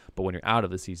them. But when you're out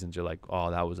of the seasons, you're like, oh,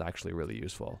 that was actually really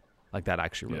useful. Like that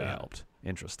actually really helped.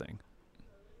 Interesting.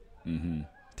 Mm-hmm.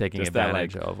 Taking just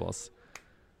advantage that, of us.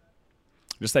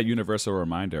 Just that universal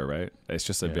reminder, right? It's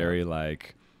just a very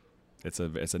it's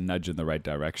a nudge in the right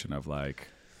direction of like,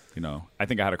 you know, I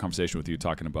think I had a conversation with you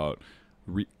talking about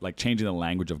like changing the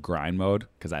language of grind mode,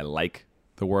 because I like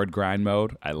the word grind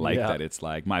mode. I like that it's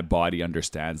like my body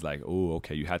understands like, oh,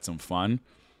 okay, you had some fun.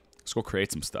 Let's go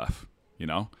create some stuff, you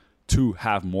know, to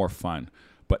have more fun.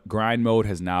 But grind mode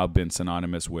has now been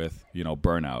synonymous with, you know,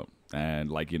 burnout. And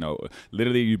like, you know,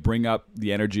 literally you bring up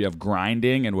the energy of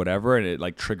grinding and whatever, and it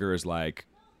like triggers like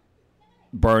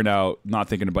burnout, not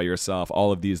thinking about yourself,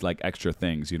 all of these like extra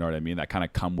things, you know what I mean, that kind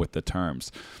of come with the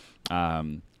terms.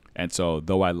 And so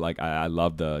though I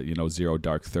love the, you know, 0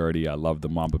 Dark 30, I love the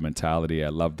Mamba mentality, I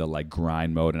love the like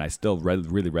grind mode, and I still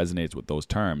really resonates with those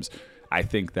terms. I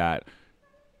think that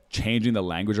changing the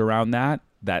language around that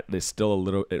is still a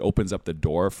little, it opens up the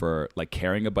door for like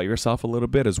caring about yourself a little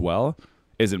bit as well,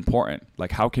 is important.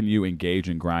 Like how can you engage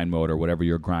in grind mode or whatever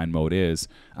your grind mode is,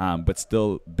 but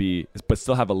still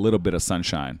have a little bit of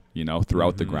sunshine, you know,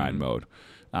 throughout the grind mode,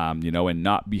 you know, and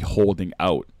not be holding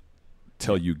out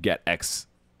till you get X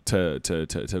to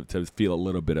feel a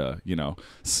little bit of, you know,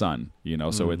 sun, you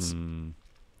know. So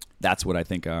that's what I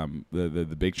think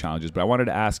the big challenge is. But I wanted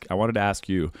to ask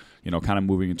you, you know, kind of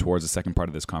moving towards the second part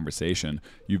of this conversation.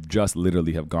 You've just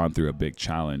literally have gone through a big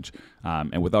challenge,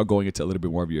 and without going into a little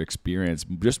bit more of your experience,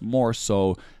 just more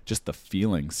so just the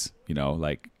feelings, you know,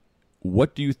 like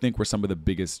what do you think were some of the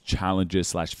biggest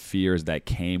challenges / fears that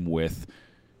came with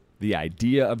the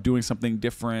idea of doing something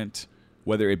different,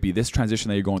 whether it be this transition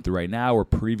that you're going through right now or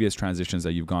previous transitions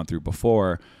that you've gone through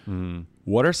before?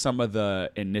 What are some of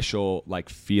the initial like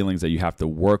feelings that you have to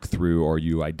work through, or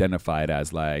you identified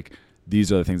as like,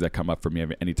 these are the things that come up for me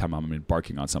anytime I'm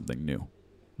embarking on something new?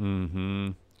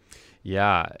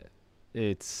 Yeah,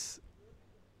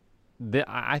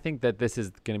 I think that this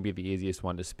is going to be the easiest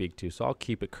one to speak to, so I'll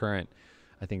keep it current.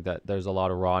 I think that there's a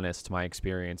lot of rawness to my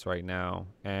experience right now.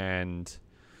 And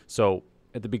so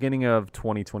at the beginning of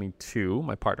 2022,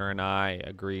 my partner and I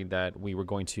agreed that we were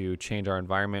going to change our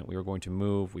environment. We were going to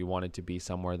move. We wanted to be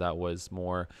somewhere that was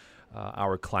more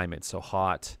our climate, so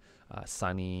hot,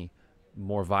 sunny,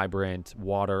 more vibrant,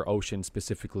 water, ocean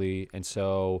specifically. And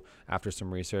so after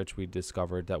some research, we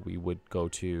discovered that we would go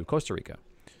to Costa Rica.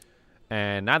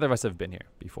 And neither of us have been here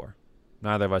before.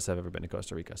 Neither of us have ever been to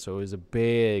Costa Rica. So it was a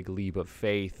big leap of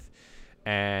faith.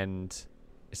 And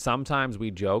sometimes we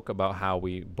joke about how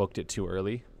we booked it too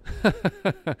early,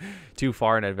 too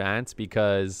far in advance,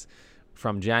 because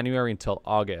from January until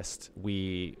August,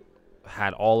 we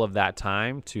had all of that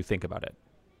time to think about it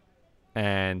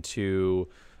and to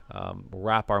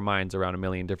wrap our minds around a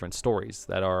million different stories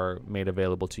that are made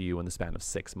available to you in the span of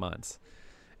 6 months.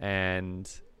 And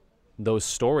those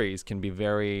stories can be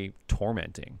very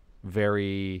tormenting,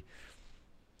 very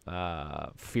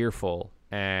fearful,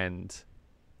 and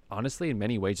honestly, in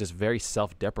many ways, just very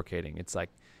self-deprecating. It's like,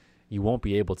 you won't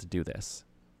be able to do this.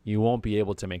 You won't be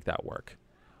able to make that work.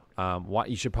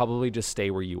 You should probably just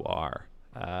stay where you are.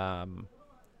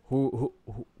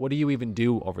 What do you even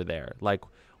do over there? Like,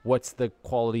 what's the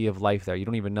quality of life there? You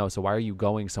don't even know. So why are you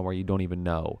going somewhere you don't even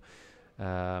know?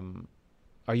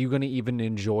 Are you going to even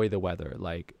enjoy the weather?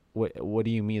 Like, what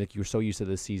do you mean? Like, you're so used to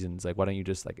the seasons. Like, why don't you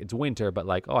just, like, it's winter, but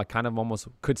like, oh, I kind of almost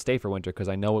could stay for winter because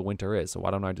I know what winter is. So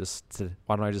why don't I just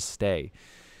stay?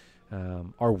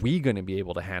 Are we going to be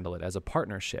able to handle it as a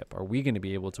partnership? Are we going to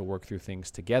be able to work through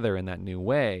things together in that new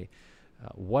way?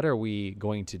 What are we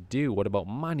going to do? What about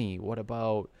money? What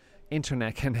about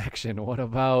internet connection? What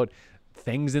about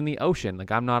things in the ocean?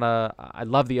 Like, I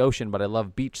love the ocean, but I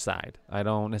love beachside. I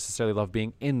don't necessarily love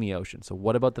being in the ocean. So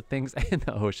what about the things in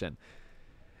the ocean?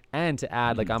 And to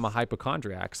add, like, I'm a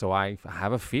hypochondriac, so I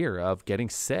have a fear of getting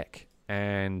sick,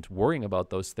 and worrying about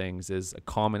those things is a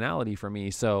commonality for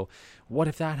me. So what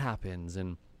if that happens?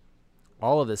 And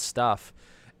all of this stuff.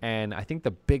 And I think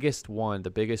the biggest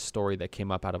story that came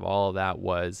up out of all of that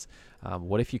was,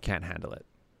 what if you can't handle it?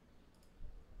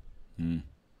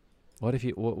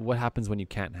 What happens when you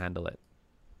can't handle it?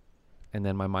 And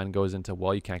then my mind goes into,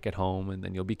 well, you can't get home, and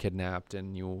then you'll be kidnapped,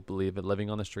 and you'll believe it living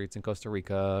on the streets in Costa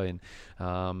Rica.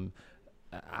 And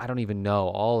I don't even know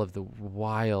all of the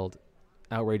wild,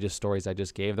 outrageous stories I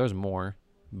just gave. There's more,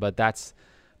 but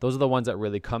those are the ones that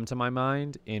really come to my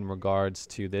mind in regards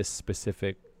to this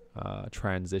specific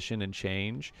transition and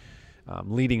change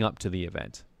leading up to the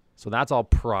event. So that's all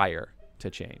prior to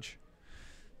change.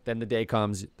 Then the day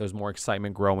comes, there's more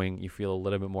excitement growing. You feel a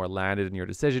little bit more landed in your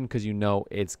decision because you know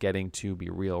it's getting to be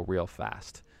real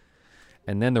fast.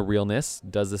 And then the realness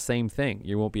does the same thing.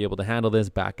 You won't be able to handle this.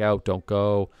 Back out. Don't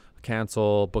go.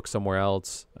 Cancel. Book somewhere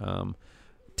else.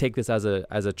 Take this as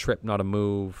a trip, not a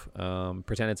move.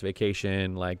 Pretend it's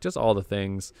vacation. Like just all the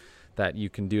things that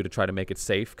you can do to try to make it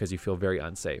safe because you feel very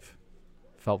unsafe.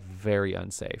 Felt very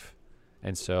unsafe.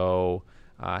 And so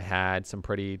I had some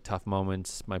pretty tough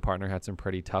moments. My partner had some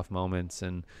pretty tough moments,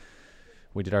 and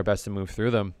we did our best to move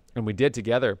through them. And we did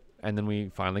together. And then we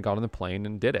finally got on the plane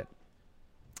and did it.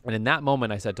 And in that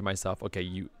moment, I said to myself, okay,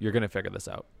 you're going to figure this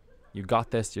out. You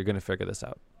got this. You're going to figure this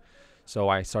out. So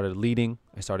I started leading.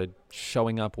 I started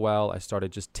showing up well. I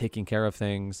started just taking care of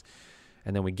things.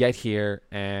 And then we get here,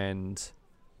 and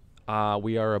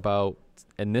we are about,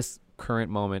 in this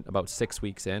current moment, about 6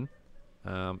 weeks in.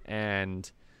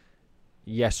 And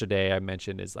yesterday I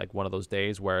mentioned is like one of those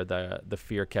days where the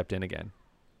fear kept in again.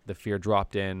 The fear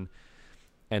dropped in.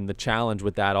 And the challenge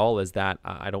with that all is that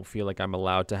I don't feel like I'm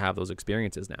allowed to have those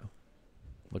experiences now.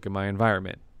 Look at my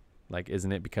environment. Like,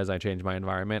 isn't it because I changed my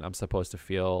environment, I'm supposed to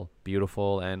feel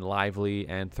beautiful and lively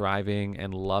and thriving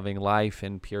and loving life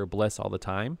and pure bliss all the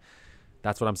time?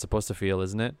 That's what I'm supposed to feel,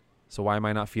 isn't it? So why am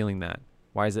I not feeling that?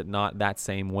 Why is it not that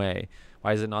same way?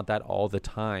 Why is it not that all the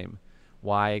time?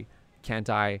 Why can't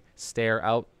I stare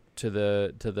out to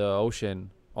the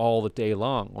ocean all the day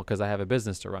long? Well, because I have a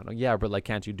business to run. Oh, yeah, but like,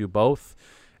 can't you do both?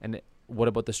 And what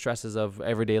about the stresses of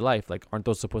everyday life? Like, aren't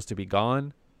those supposed to be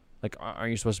gone? Like,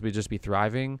 aren't you supposed to be just be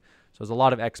thriving? So there's a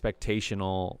lot of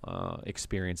expectational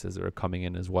experiences that are coming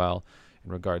in as well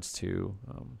in regards to,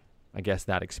 I guess,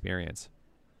 that experience.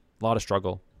 A lot of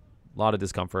struggle, a lot of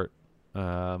discomfort,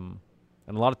 and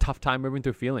a lot of tough time moving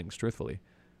through feelings, truthfully.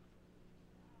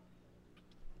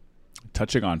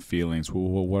 Touching on feelings,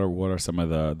 what are some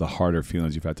of the harder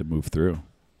feelings you've had to move through?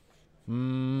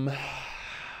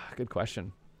 Good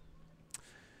question.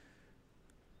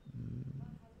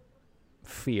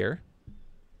 Fear.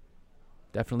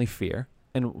 Definitely fear.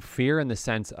 And fear in the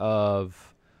sense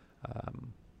of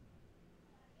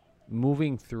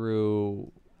moving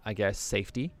through, I guess,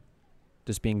 safety.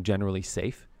 Just being generally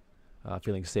safe.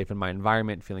 Feeling safe in my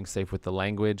environment, feeling safe with the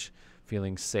language,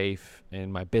 feeling safe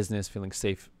in my business, feeling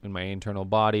safe in my internal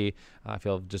body. I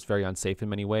feel just very unsafe in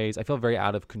many ways. I feel very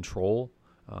out of control,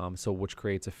 so which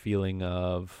creates a feeling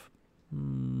of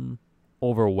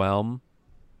overwhelm.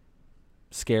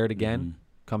 Scared again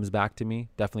comes back to me.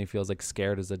 Definitely feels like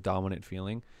scared is a dominant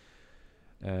feeling.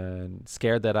 And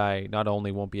scared that I not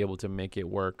only won't be able to make it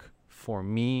work for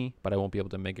me, but I won't be able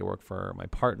to make it work for my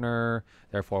partner.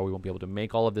 Therefore, we won't be able to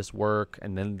make all of this work.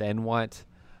 And then what?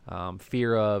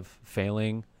 Fear of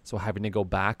failing. So having to go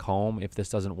back home if this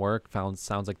doesn't work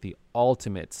sounds like the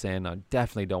ultimate sin. I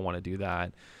definitely don't want to do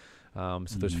that.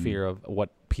 So there's fear of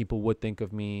what people would think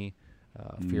of me,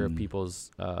 fear of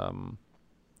people's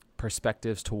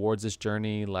perspectives towards this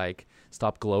journey. Like,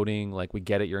 stop gloating. Like, we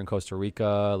get it. You're in Costa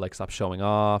Rica. Like, stop showing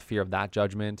off. Fear of that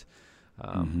judgment.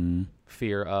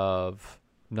 Fear of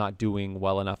not doing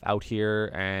well enough out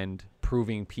here and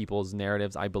proving people's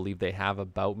narratives I believe they have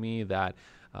about me that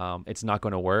it's not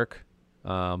going to work.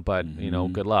 But, you know,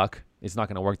 good luck. It's not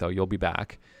going to work, though. You'll be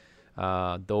back.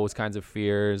 Those kinds of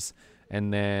fears.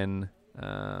 And then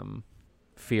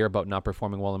fear about not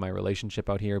performing well in my relationship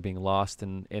out here, being lost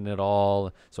in it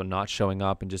all. So not showing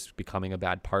up and just becoming a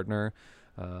bad partner.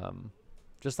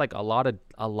 Just like a lot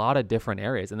of different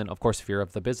areas. And then, of course, fear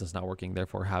of the business not working,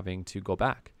 therefore having to go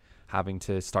back, having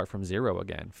to start from zero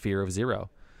again. Fear of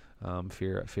zero.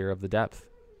 Fear of the depth.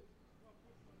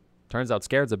 Turns out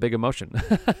scared's a big emotion.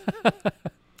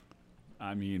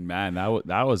 I mean, man,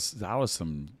 that was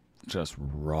some just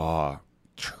raw,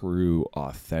 true,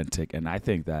 authentic. And I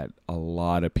think that a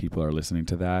lot of people are listening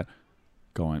to that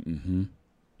going,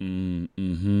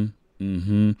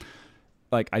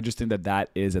 Like, I just think that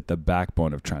is at the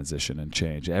backbone of transition and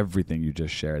change. Everything you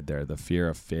just shared there, the fear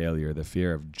of failure, the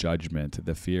fear of judgment,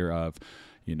 the fear of,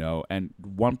 you know, and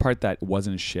one part that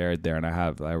wasn't shared there, and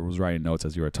I was writing notes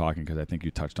as you were talking because I think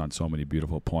you touched on so many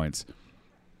beautiful points.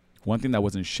 One thing that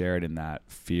wasn't shared in that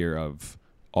fear of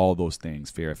all those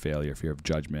things, fear of failure, fear of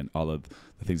judgment, all of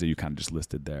the things that you kind of just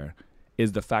listed there,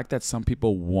 is the fact that some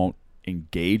people won't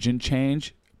engage in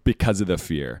change because of the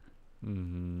fear.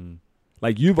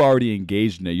 Like, you've already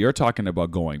engaged in it. You're talking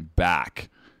about going back.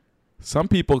 Some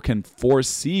people can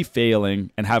foresee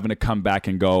failing and having to come back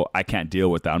and go, I can't deal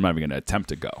with that. I'm not even going to attempt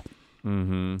to go.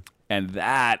 Mm-hmm. And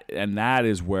that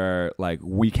is where, like,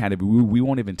 we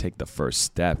won't even take the first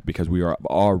step because we are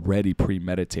already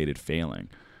premeditated failing,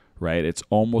 right? It's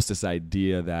almost this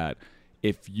idea that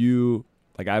if you,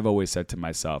 like, I've always said to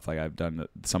myself, like, I've done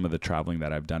some of the traveling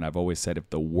that I've done, I've always said, if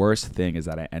the worst thing is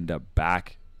that I end up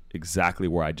back exactly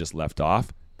where I just left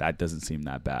off, that doesn't seem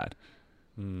that bad.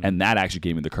 And that actually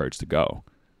gave me the courage to go,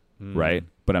 right?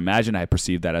 But imagine I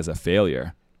perceived that as a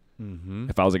failure.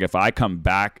 If I was like, if I come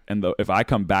back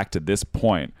to this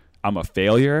point, I'm a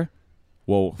failure.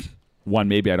 Well, one,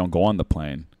 maybe I don't go on the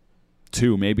plane.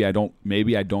 Two, maybe I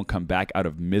don't come back out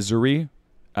of misery,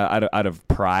 out of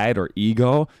pride or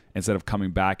ego, instead of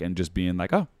coming back and just being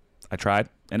like, oh, I tried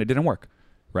and it didn't work,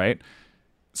 right?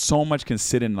 So much can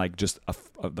sit in, like, just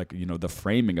like, you know, the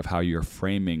framing of how you're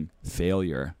framing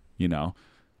failure. You know,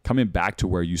 coming back to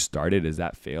where you started, is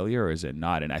that failure or is it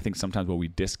not? And I think sometimes what we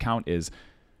discount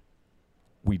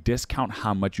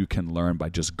how much you can learn by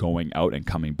just going out and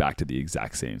coming back to the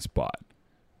exact same spot.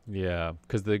 Yeah,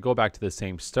 because they go back to the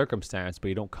same circumstance, but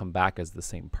you don't come back as the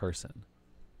same person.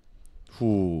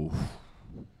 Ooh.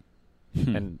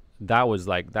 And that was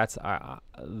like,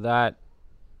 that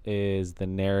is the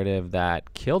narrative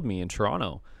that killed me in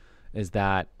Toronto, is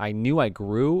that I knew I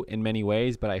grew in many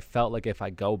ways, but I felt like if I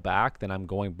go back, then I'm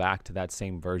going back to that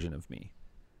same version of me.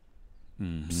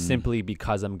 Simply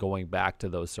because I'm going back to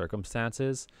those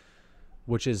circumstances,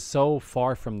 which is so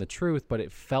far from the truth, but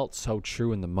it felt so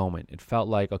true in the moment. It felt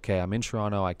like, okay, I'm in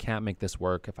Toronto, I can't make this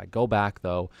work. If I go back,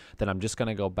 though, then I'm just going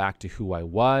to go back to who I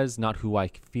was, not who I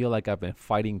feel like I've been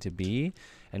fighting to be,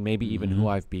 and maybe even who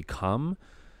I've become.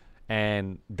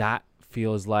 And that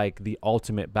feels like the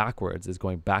ultimate backwards, is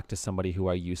going back to somebody who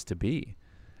I used to be.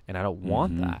 And I don't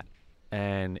want that.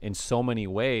 And in so many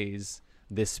ways,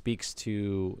 this speaks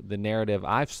to the narrative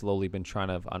I've slowly been trying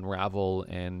to unravel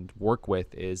and work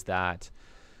with, is that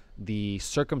the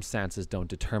circumstances don't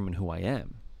determine who I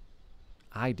am.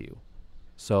 I do.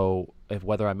 So if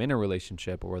whether I'm in a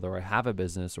relationship, or whether I have a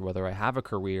business, or whether I have a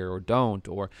career or don't,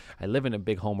 or I live in a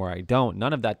big home or I don't,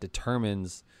 none of that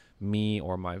determines me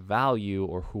or my value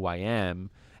or who I am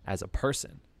as a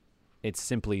person. It's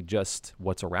simply just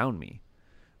what's around me.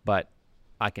 But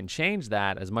I can change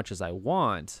that as much as I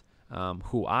want.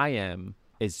 Who I am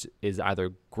is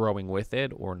either growing with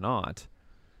it or not.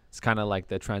 It's kind of like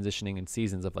the transitioning in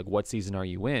seasons of, like, what season are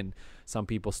you in? Some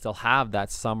people still have that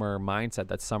summer mindset,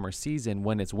 that summer season,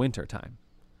 when it's winter time.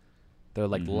 They're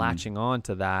like latching on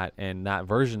to that and that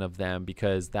version of them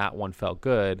because that one felt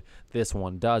good. This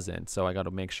one doesn't. So I got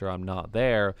to make sure I'm not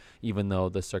there, even though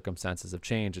the circumstances have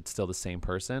changed. It's still the same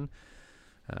person.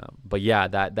 But yeah,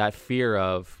 that fear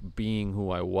of being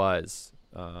who I was,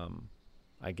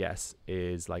 I guess,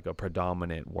 is like a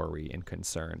predominant worry and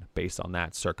concern based on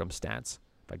that circumstance.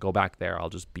 If I go back there, I'll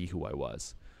just be who I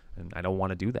was. And I don't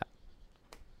want to do that.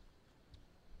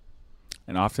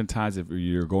 And oftentimes, if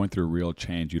you're going through real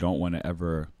change, you don't want to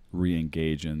ever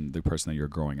re-engage in the person that you're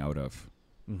growing out of,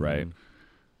 right?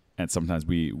 And sometimes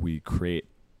we create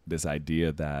this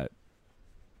idea that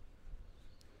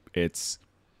it's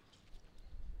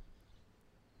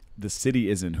the city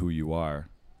isn't who you are.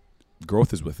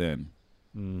 Growth is within.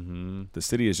 The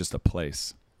city is just a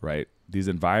place, right? These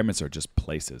environments are just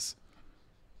places.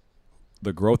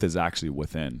 The growth is actually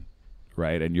within,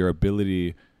 right? And your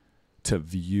ability to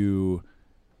view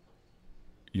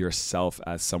yourself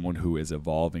as someone who is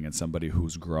evolving and somebody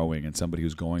who's growing and somebody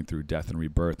who's going through death and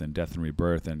rebirth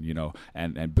and, you know,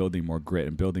 and building more grit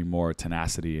and building more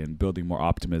tenacity and building more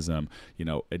optimism. You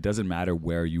know, it doesn't matter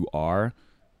where you are.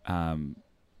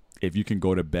 If you can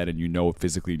go to bed and you know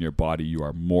physically in your body you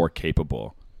are more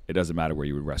capable, it doesn't matter where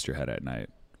you would rest your head at night,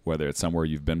 whether it's somewhere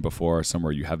you've been before or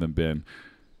somewhere you haven't been.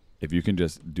 If you can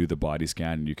just do the body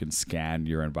scan and you can scan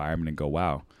your environment and go,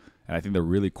 wow. And I think the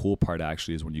really cool part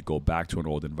actually is when you go back to an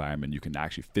old environment, you can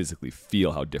actually physically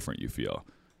feel how different you feel.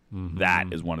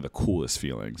 That is one of the coolest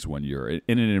feelings, when you're in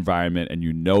an environment and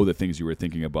you know the things you were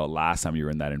thinking about last time you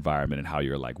were in that environment and how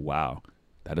you're like, wow,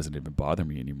 that doesn't even bother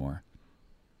me anymore.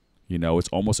 You know, it's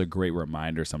almost a great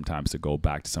reminder sometimes to go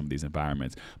back to some of these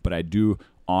environments. But I do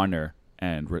honor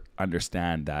and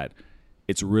understand that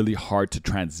it's really hard to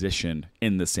transition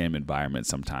in the same environment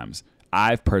sometimes.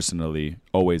 I've personally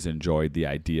always enjoyed the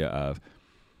idea of,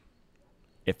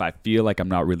 if I feel like I'm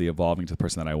not really evolving to the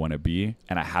person that I want to be,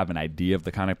 and I have an idea of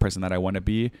the kind of person that I want to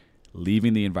be,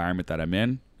 leaving the environment that I'm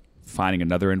in, finding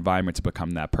another environment to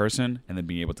become that person, and then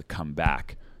being able to come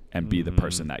back and be the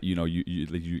person that, you know,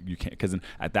 you can't, because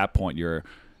at that point you're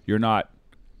not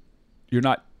you're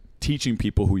not teaching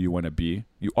people who you want to be.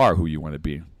 You are who you want to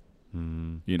be.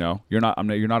 You know, you're not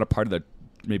a part of the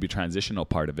maybe transitional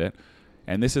part of it.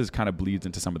 And this is kind of bleeds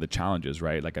into some of the challenges,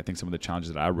 right? Like I think some of the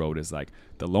challenges that I wrote is like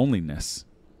the loneliness,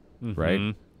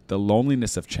 right? The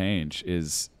loneliness of change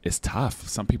is tough.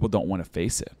 Some people don't want to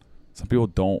face it. Some people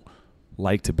don't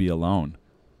like to be alone.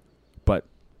 But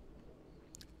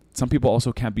some people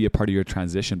also can't be a part of your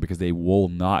transition because they will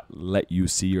not let you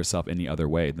see yourself any other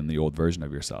way than the old version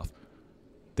of yourself.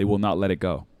 They will not let it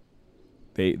go.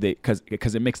 Because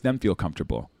it makes them feel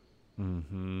comfortable.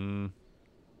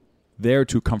 They're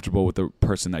too comfortable with the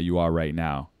person that you are right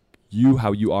now.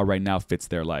 How you are right now fits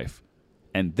their life.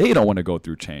 And they don't want to go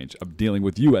through change of dealing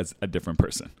with you as a different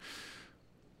person.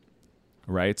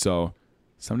 Right? So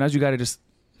sometimes you got to just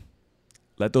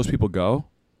let those people go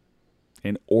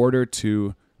in order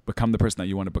to become the person that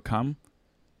you want to become.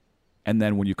 And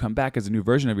then when you come back as a new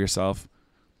version of yourself,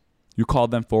 you call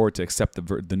them forward to accept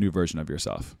the new version of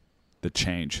yourself, the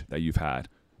change that you've had.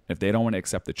 If they don't want to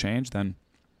accept the change, then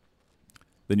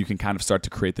you can kind of start to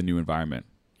create the new environment,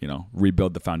 you know,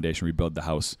 rebuild the foundation, rebuild the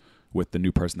house with the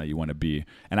new person that you want to be.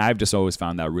 And I've just always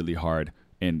found that really hard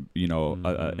in, you know, in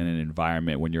an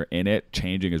environment when you're in it.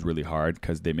 Changing is really hard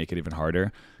because they make it even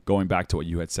harder. Going back to what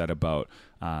you had said about,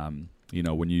 you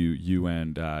know, when you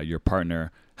and your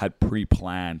partner had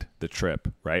pre-planned the trip,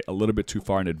 right, a little bit too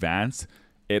far in advance,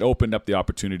 it opened up the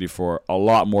opportunity for a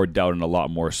lot more doubt and a lot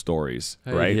more stories,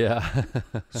 right? Yeah.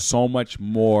 So much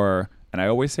more. And I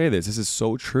always say this is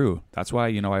so true. That's why,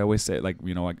 you know, I always say, like,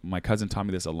 you know, like my cousin taught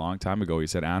me this a long time ago. He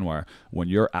said, Anwar, when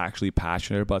you're actually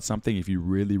passionate about something, if you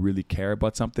really, really care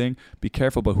about something, be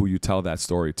careful about who you tell that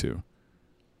story to.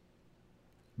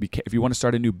 If you want to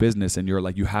start a new business and you're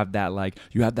like, you have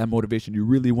that motivation, you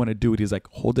really want to do it. He's like,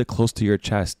 hold it close to your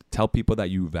chest. Tell people that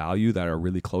you value, that are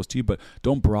really close to you, but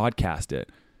don't broadcast it.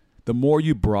 The more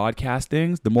you broadcast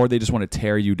things, the more they just want to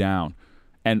tear you down.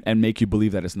 And make you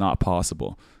believe that it's not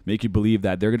possible. Make you believe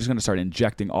that they're just going to start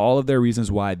injecting all of their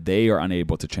reasons why they are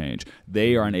unable to change.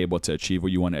 They are unable to achieve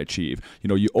what you want to achieve. You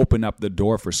know, you open up the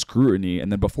door for scrutiny,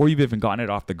 and then before you've even gotten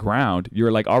it off the ground,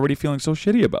 you're like already feeling so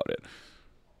shitty about it.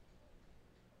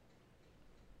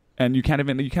 And you can't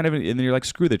even, and then you're like,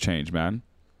 screw the change, man.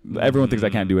 Everyone thinks I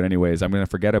can't do it anyways. I'm going to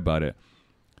forget about it.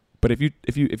 But if you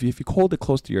hold it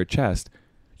close to your chest,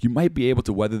 you might be able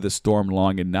to weather the storm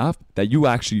long enough that you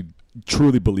actually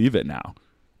truly believe it now.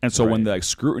 And so when the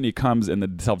scrutiny comes and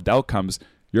the self-doubt comes,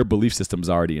 your belief system's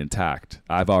already intact.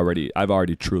 I've already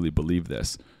truly believed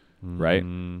this, right?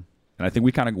 And I think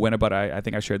we kind of went about, I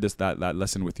think I shared that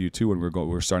lesson with you too when we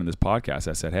were starting this podcast.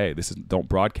 I said, hey, don't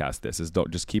broadcast this.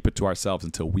 Don't just keep it to ourselves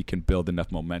until we can build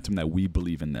enough momentum that we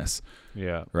believe in this.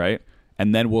 Yeah. Right?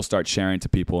 And then we'll start sharing to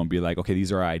people and be like, okay,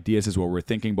 these are our ideas, this is what we're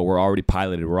thinking, but we're already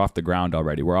piloted. We're off the ground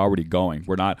already. We're already going.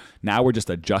 Now we're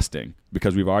just adjusting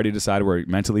because we've already decided we're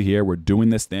mentally here. We're doing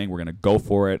this thing. We're going to go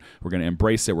for it. We're going to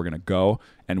embrace it. We're going to go.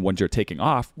 And once you're taking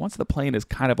off, once the plane is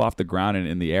kind of off the ground and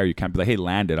in the air, you can't be like, hey,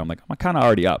 land it. I'm like, I'm kind of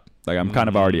already up. Like, I'm kind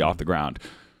of already off the ground,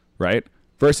 right?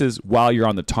 Versus while you're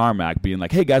on the tarmac being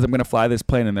like, hey, guys, I'm going to fly this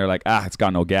plane. And they're like, it's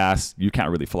got no gas. You can't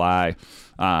really fly.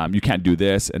 You can't do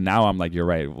this. And now I'm like, you're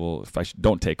right. Well, if I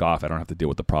don't take off, I don't have to deal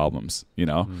with the problems, you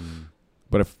know?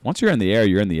 But once you're in the air,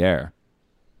 you're in the air.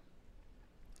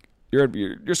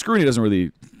 Your scrutiny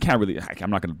I'm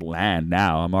not going to land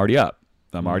now. I'm already up.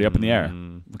 I'm already up in the air.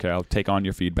 Okay, I'll take on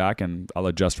your feedback and I'll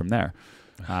adjust from there.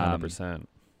 100%.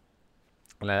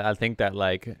 And I think that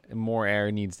like more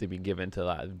air needs to be given to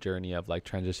that journey of like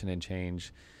transition and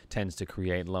change tends to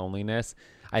create loneliness.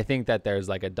 I think that there's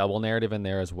like a double narrative in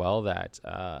there as well, that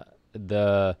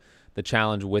the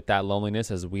challenge with that loneliness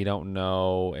is we don't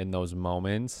know in those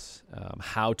moments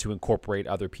how to incorporate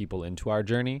other people into our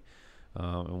journey.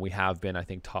 And we have been, I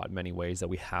think, taught in many ways that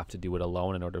we have to do it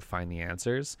alone in order to find the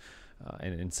answers.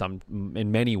 And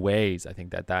in many ways, I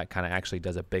think that kind of actually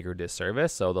does a bigger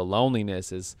disservice. So the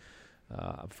loneliness is,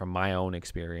 from my own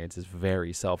experience, is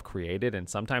very self-created and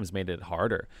sometimes made it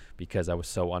harder because I was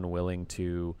so unwilling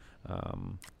to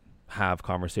have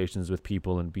conversations with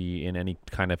people and be in any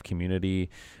kind of community.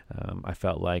 I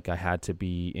felt like I had to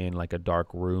be in like a dark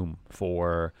room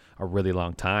for a really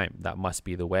long time. That must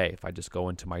be the way. If I just go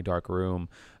into my dark room,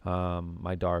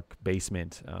 my dark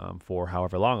basement for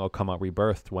however long, I'll come out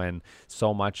rebirthed, when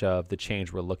so much of the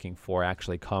change we're looking for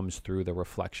actually comes through the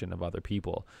reflection of other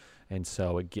people. And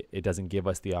so it doesn't give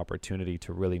us the opportunity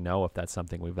to really know if that's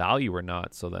something we value or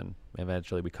not. So then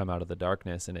eventually we come out of the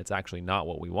darkness and it's actually not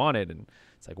what we wanted. And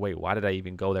it's like, wait, why did I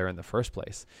even go there in the first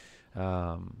place?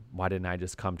 Why didn't I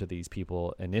just come to these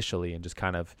people initially and just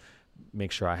kind of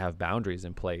make sure I have boundaries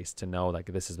in place to know like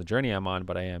this is the journey I'm on,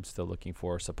 but I am still looking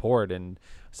for support and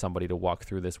somebody to walk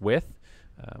through this with.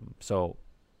 So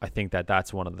I think that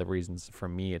that's one of the reasons for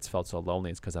me it's felt so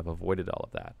lonely, is because I've avoided all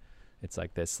of that. It's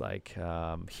like this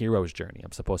hero's journey.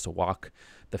 I'm supposed to walk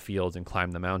the fields and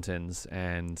climb the mountains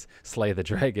and slay the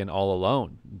dragon all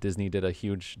alone. Disney did a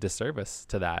huge disservice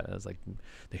to that. I was like,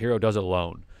 the hero does it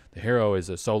alone. The hero is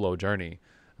a solo journey.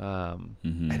 And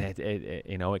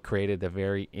it created a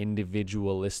very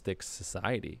individualistic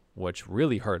society, which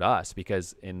really hurt us,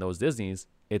 because in those Disneys,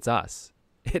 it's us.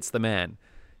 It's the man.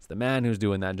 It's the man who's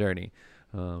doing that journey.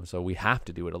 So we have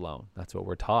to do it alone. That's what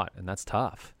we're taught, and that's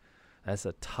tough. That's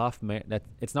a tough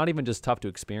it's not even just tough to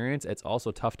experience, it's also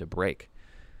tough to break.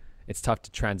 It's tough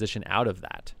to transition out of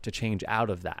that, to change out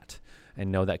of that,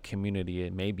 and know that community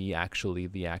may be actually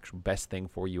the actual best thing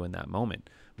for you in that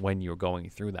moment when you're going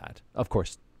through that. Of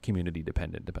course, community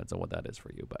dependent, depends on what that is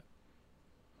for you. But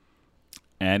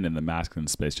and in the masculine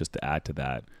space, just to add to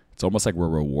that, it's almost like we're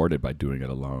rewarded by doing it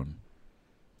alone.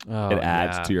 It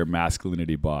adds to your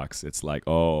masculinity box. It's like,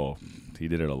 oh, he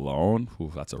did it alone?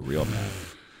 Ooh, that's a real man.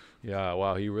 Yeah,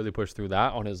 wow, he really pushed through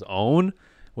that on his own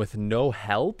with no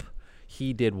help.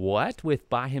 He did what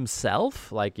by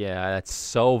himself? Like, yeah, that's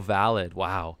so valid.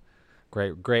 Wow.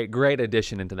 Great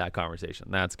addition into that conversation.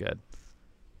 That's good.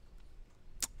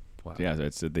 Wow. Yeah, so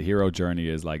it's the hero journey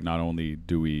is like, not only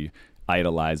do we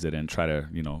idolize it and try to,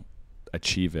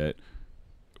 achieve it,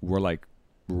 we're like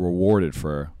rewarded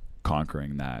for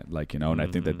conquering that. Like, and I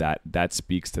think that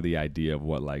speaks to the idea of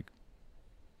what, like,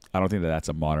 I don't think that that's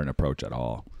a modern approach at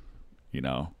all.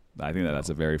 I think that that's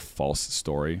a very false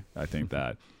story. I think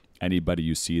that anybody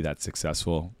you see that's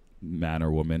successful, man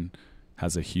or woman,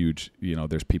 has a huge,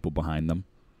 there's people behind them.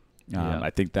 I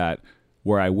think that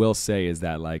where I will say is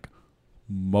that, like,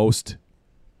 most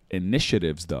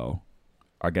initiatives, though,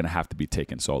 are going to have to be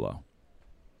taken solo.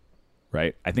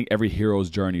 Right? I think every hero's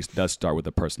journey does start with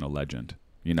a personal legend.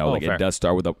 Fair. It does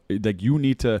start with you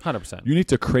need to 100%. You need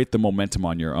to create the momentum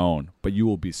on your own, but you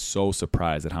will be so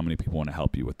surprised at how many people want to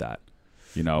help you with that.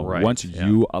 Right, Once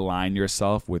you align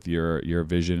yourself with your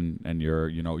vision and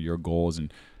your goals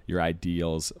and your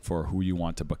ideals for who you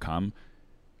want to become,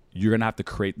 you're going to have to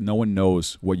create. No one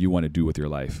knows what you want to do with your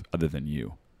life other than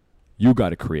you. You got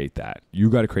to create that. You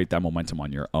got to create that momentum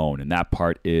on your own, and that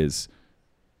part is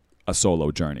a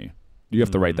solo journey. You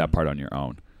have to write that part on your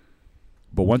own.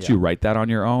 But once you write that on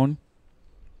your own,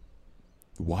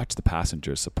 watch the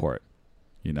passengers support.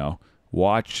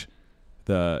 Watch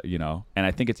the and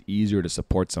I think it's easier to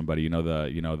support somebody.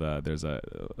 There's a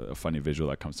funny visual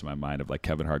that comes to my mind of, like,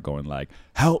 Kevin Hart going, like,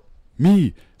 help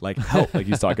me, like, help. Like,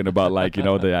 he's talking about, like,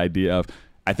 the idea of,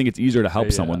 I think it's easier to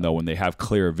help someone, though, when they have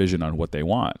clear vision on what they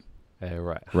want.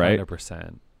 Right.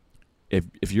 100%.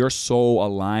 If you're so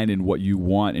aligned in what you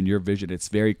want and your vision, it's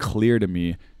very clear to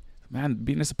me, man,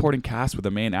 being a supporting cast with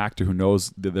a main actor who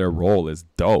knows their role is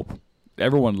dope.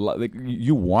 Everyone, like,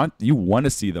 you want to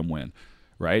see them win,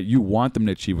 right? You want them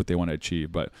to achieve what they want to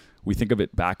achieve, but we think of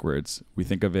it backwards. We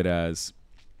think of it as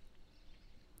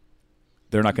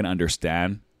they're not going to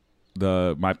understand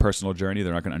my personal journey.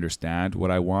 They're not going to understand what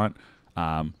I want.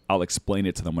 I'll explain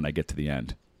it to them when I get to the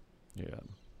end. Yeah.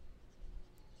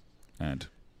 And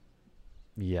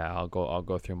yeah, I'll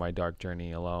go through my dark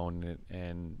journey alone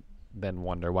and then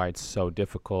wonder why it's so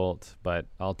difficult, but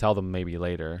I'll tell them maybe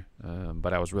later.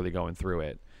 But I was really going through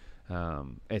it.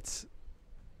 It's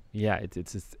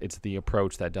the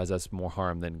approach that does us more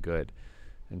harm than good.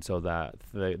 And so that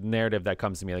the narrative that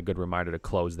comes to me, a good reminder to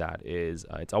close that is,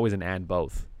 it's always an and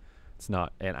both. It's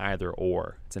not an either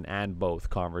or. It's an and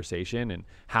both conversation, and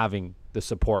having the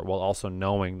support while also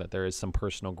knowing that there is some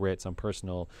personal grit, some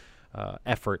personal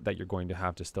effort that you're going to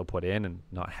have to still put in, and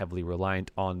not heavily reliant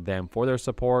on them for their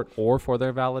support or for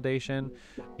their validation,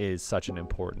 is such an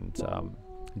important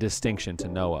distinction to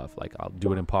know of. Like, I'll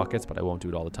do it in pockets, but I won't do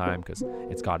it all the time, because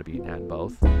it's got to be an and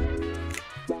both.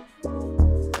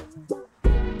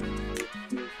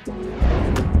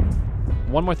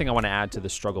 One more thing I want to add to the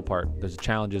struggle part. There's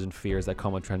challenges and fears that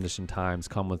come with transition times,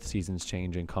 come with seasons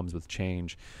changing, comes with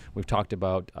change. We've talked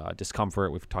about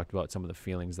discomfort. We've talked about some of the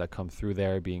feelings that come through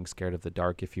there, being scared of the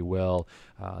dark, if you will,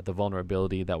 the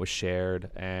vulnerability that was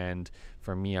shared. And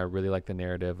for me, I really like the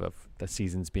narrative of the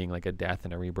seasons being like a death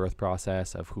and a rebirth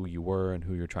process of who you were and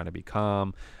who you're trying to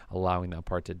become, allowing that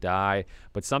part to die.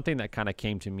 But something that kind of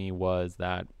came to me was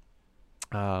that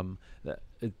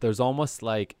there's almost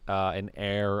like an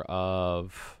air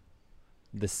of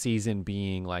the season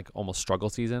being like almost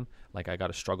struggle season. Like, I got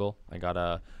to struggle.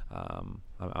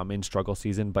 I'm in struggle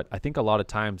season. But I think a lot of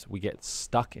times we get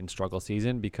stuck in struggle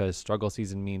season because struggle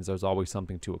season means there's always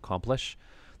something to accomplish.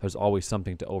 there's always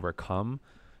something to overcome.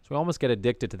 So we almost get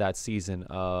addicted to that season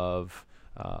of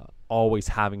always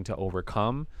having to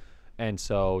overcome. And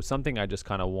so something I just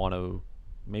kind of want to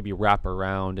maybe wrap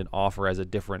around and offer as a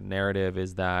different narrative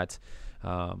is that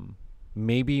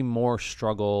maybe more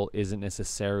struggle isn't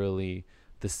necessarily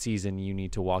the season you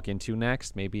need to walk into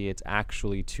next. Maybe it's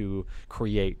actually to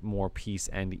create more peace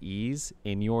and ease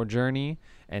in your journey,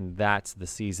 and that's the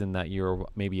season that you're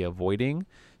maybe avoiding.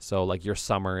 So like your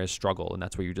summer is struggle, and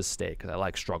that's where you just stay because I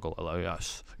like struggle. I like,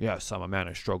 yes, I'm a man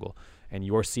of struggle. And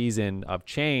your season of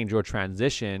change or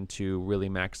transition to really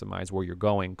maximize where you're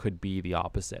going could be the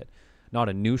opposite. Not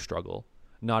a new struggle,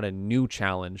 not a new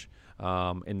challenge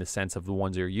in the sense of the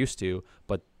ones you're used to,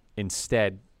 but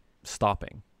instead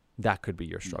stopping. That could be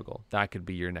your struggle. That could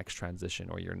be your next transition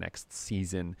or your next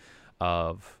season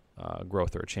of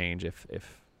growth or change. If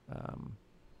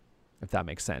that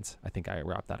makes sense, I think I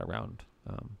wrapped that around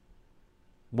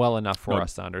well enough for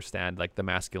us to understand like the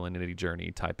masculinity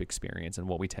journey type experience and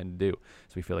what we tend to do.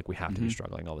 So we feel like we have to be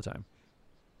struggling all the time.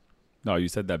 No, you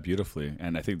said that beautifully,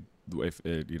 and I think if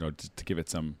to give it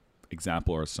some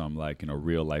example or some like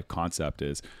real life concept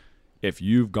is, if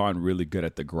you've gotten really good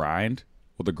at the grind.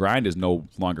 Well, the grind is no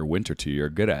longer winter to you. You're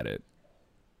good at it.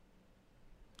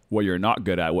 What you're not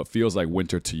good at, what feels like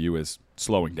winter to you, is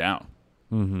slowing down,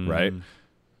 right?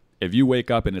 If you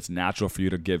wake up and it's natural for you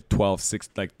to give 12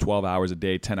 hours a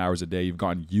day, 10 hours a day, you've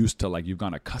gotten used to, you've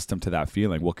gone accustomed to that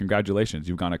feeling. Well, congratulations.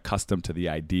 You've gone accustomed to the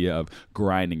idea of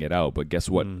grinding it out. But guess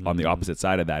what? On the opposite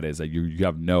side of that is that you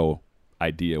have no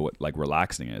idea what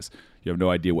relaxing is. You have no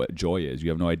idea what joy is.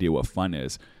 You have no idea what fun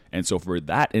is. And so for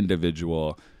that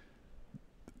individual,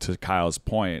 to Kyle's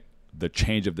point, the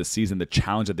change of the season, the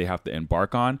challenge that they have to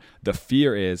embark on, the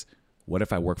fear is, what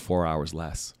if I work 4 hours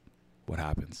less? What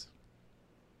happens?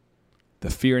 The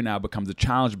fear now becomes, the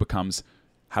challenge becomes,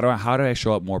 how do I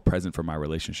show up more present for my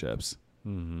relationships?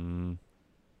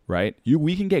 Right?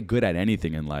 We can get good at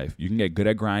anything in life. You can get good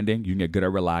at grinding. You can get good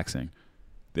at relaxing.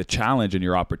 The challenge and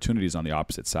your opportunity is on the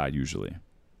opposite side usually.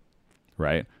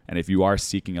 Right? And if you are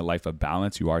seeking a life of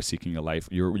balance, you are seeking a life,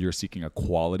 you're seeking a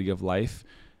quality of life.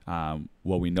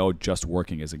 Well, we know just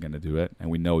working isn't going to do it, and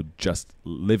we know just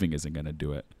living isn't going to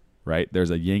do it, right? There's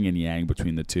a yin and yang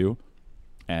between the two,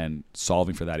 and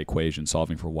solving for that equation,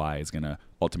 solving for why, is going to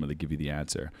ultimately give you the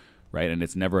answer, right? And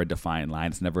it's never a defined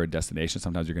line. It's never a destination.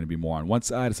 Sometimes you're going to be more on one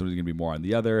side, sometimes you're going to be more on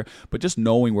the other, but just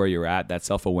knowing where you're at, that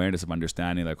self-awareness of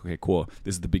understanding, like, okay, cool,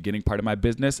 this is the beginning part of my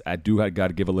business. I got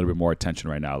to give a little bit more attention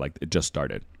right now. Like, it just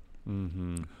started.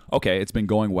 Okay, it's been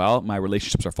going well. My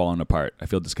relationships are falling apart. I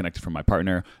feel disconnected from my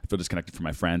partner. I feel disconnected from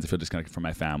my friends. I feel disconnected from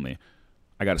my family.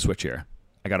 I got to switch here.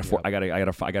 I got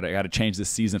to change this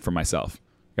season for myself.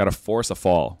 I got to force a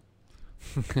fall.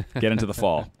 Get into the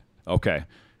fall. Okay,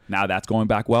 now that's going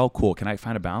back well. Cool. Can I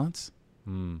find a balance?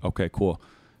 Okay, cool.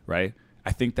 Right.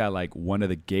 I think that one of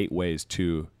the gateways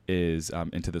too is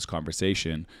into this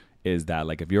conversation is that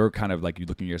if you're kind of you're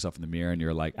looking at yourself in the mirror and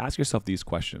you're ask yourself these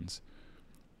questions.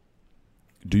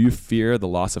 Do you fear the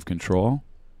loss of control?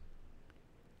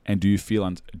 And do you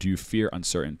fear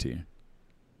uncertainty?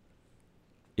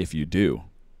 If you do,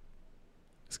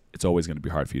 it's always going to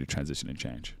be hard for you to transition and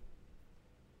change.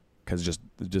 Because just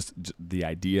the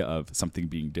idea of something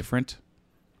being different,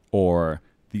 or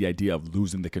the idea of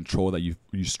losing the control that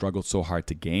you struggled so hard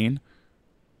to gain,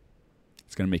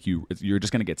 it's going to make you're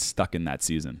just going to get stuck in that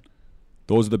season.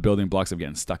 Those are the building blocks of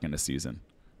getting stuck in a season,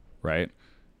 right?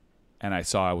 And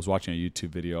I was watching a YouTube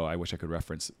video. I wish I could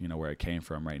reference, where it came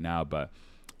from right now, but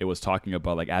it was talking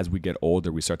about as we get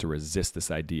older, we start to resist this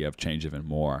idea of change even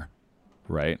more,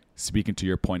 right? Speaking to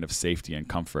your point of safety and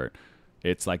comfort,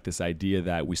 it's this idea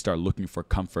that we start looking for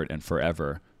comfort and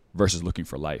forever versus looking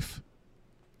for life.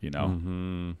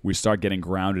 We start getting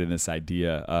grounded in this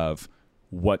idea of,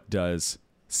 what does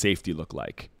safety look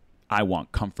like? I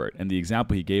want comfort. And the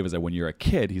example he gave is that when you're a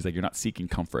kid, he's you're not seeking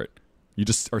comfort. You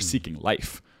just are seeking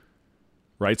life.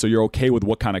 Right? So you're okay with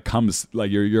what kind of comes,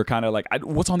 you're kind of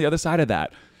what's on the other side of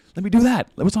that? Let me do that.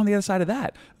 What's on the other side of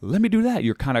that? Let me do that.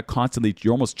 You're kind of constantly,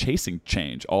 you're almost chasing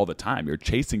change all the time. You're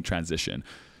chasing transition,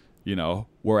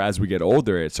 whereas we get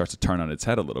older, it starts to turn on its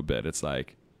head a little bit. It's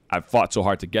I've fought so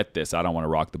hard to get this, I don't want to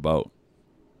rock the boat.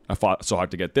 I fought so hard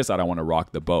to get this, I don't want to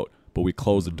rock the boat. But we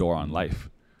close the door on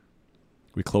life.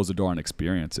 We close the door on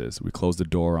experiences. We close the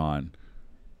door on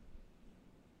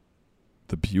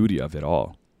the beauty of it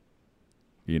all.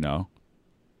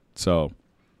 So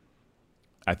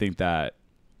I think that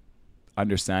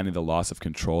understanding the loss of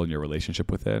control in your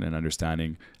relationship with it, and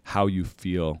understanding how you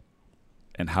feel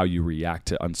and how you react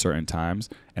to uncertain times.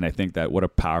 And I think that what a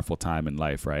powerful time in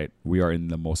life, right? We are in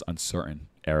the most uncertain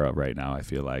era right now, I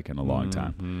feel like, in a long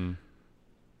time.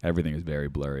 Everything is very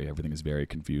blurry. Everything is very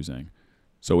confusing.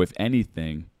 So if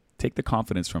anything, take the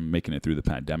confidence from making it through the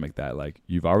pandemic that like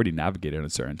you've already navigated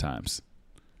at certain times.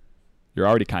 You're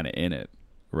already kind of in it,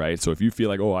 right? So if you feel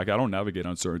like, oh, I don't navigate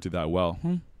uncertainty that well,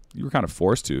 you were kind of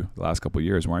forced to the last couple of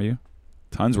years, weren't you?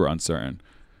 Tons were uncertain,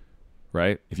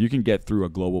 right? If you can get through a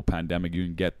global pandemic, you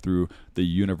can get through the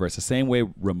universe. The same way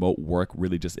remote work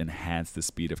really just enhanced the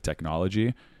speed of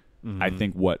technology. I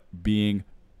think what being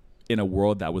in a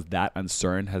world that was that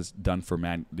uncertain has done for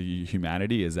the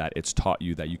humanity is that it's taught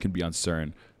you that you can be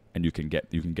uncertain and you can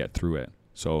get through it.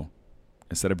 So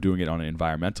instead of doing it on an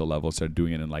environmental level, instead of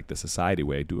doing it in like the society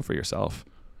way, do it for yourself.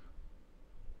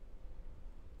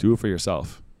 Do it for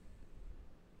yourself.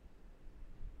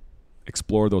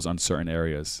 Explore those uncertain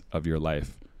areas of your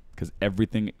life, because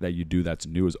everything that you do that's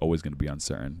new is always going to be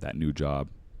uncertain. That new job,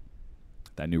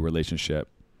 that new relationship,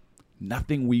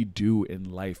 nothing we do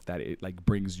in life that it like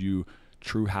brings you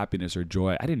true happiness or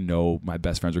joy. I didn't know my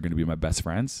best friends were going to be my best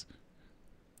friends.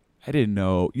 I didn't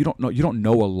know. You don't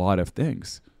know a lot of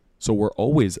things. So we're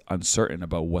always uncertain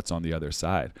about what's on the other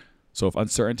side. So if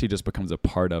uncertainty just becomes a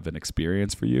part of an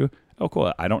experience for you, oh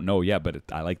cool, I don't know yet, but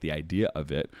I like the idea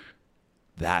of it.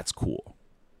 That's cool.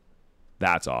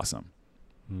 That's awesome.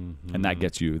 And that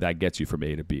gets you from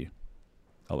A to B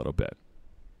a little bit.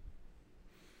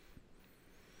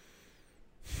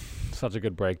 Such a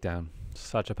good breakdown.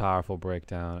 Such a powerful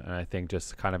breakdown. And I think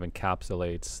just kind of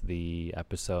encapsulates the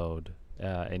episode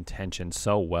intention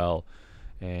so well,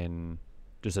 and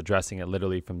just addressing it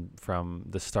literally from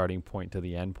the starting point to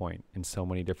the end point in so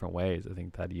many different ways. I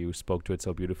think that you spoke to it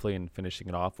so beautifully, and finishing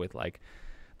it off with like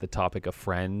the topic of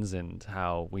friends and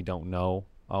how we don't know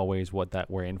always what that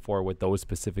we're in for with those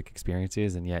specific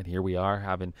experiences, and yet here we are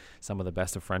having some of the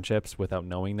best of friendships without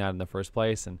knowing that in the first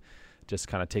place, and just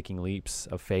kind of taking leaps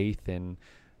of faith and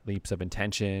leaps of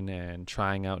intention and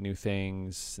trying out new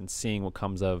things and seeing what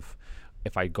comes of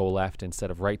if I go left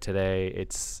instead of right today.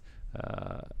 It's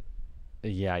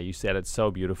yeah, you said it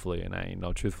so beautifully, and I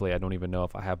know truthfully I don't even know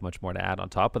if I have much more to add on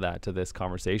top of that to this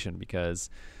conversation, because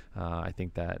I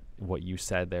think that what you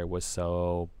said there was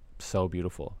so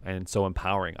beautiful and so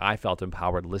empowering. I felt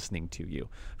empowered listening to you,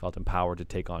 felt empowered to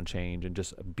take on change and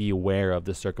just be aware of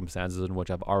the circumstances in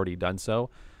which I've already done so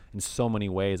in so many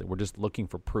ways, that we're just looking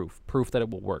for proof that it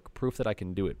will work, proof that I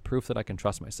can do it, proof that I can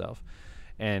trust myself.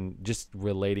 And just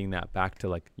relating that back to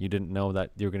like, you didn't know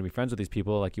that you were going to be friends with these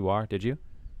people like you are, did you?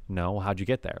 No. How'd you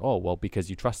get there? Oh, well, because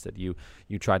you trusted. You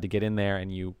tried to get in there,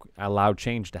 and you allowed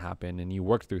change to happen, and you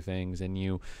worked through things, and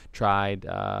you tried,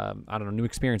 new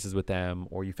experiences with them,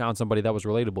 or you found somebody that was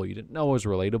relatable. You didn't know it was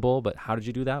relatable, but how did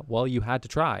you do that? Well, you had to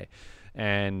try,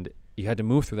 and you had to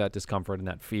move through that discomfort and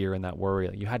that fear and that worry.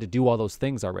 You had to do all those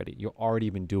things already. You've already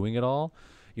been doing it all.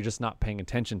 You're just not paying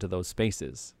attention to those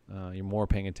spaces. You're more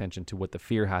paying attention to what the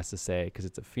fear has to say, because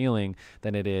it's a feeling,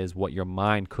 than it is what your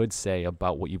mind could say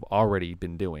about what you've already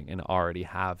been doing and already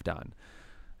have done.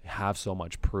 You have so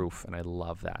much proof, and I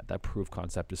love that. That proof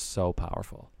concept is so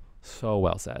powerful. So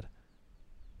well said.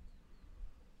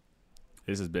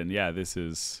 This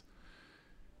is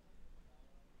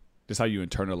just how you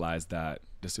internalize that.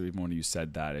 Just even when you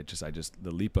said that,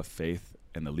 the leap of faith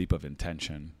and the leap of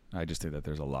intention, I just think that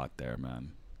there's a lot there,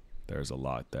 man. There's a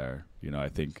lot there. I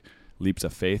think leaps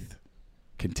of faith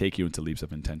can take you into leaps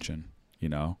of intention,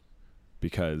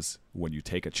 because when you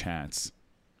take a chance,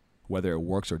 whether it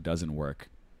works or doesn't work,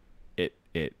 it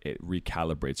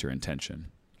recalibrates your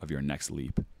intention of your next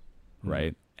leap,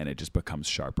 right? And it just becomes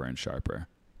sharper and sharper.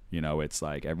 It's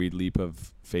like every leap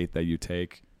of faith that you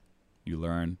take, you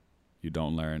learn, you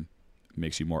don't learn, it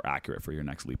makes you more accurate for your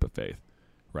next leap of faith,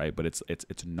 right? But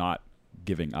it's not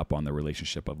giving up on the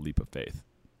relationship of leap of faith.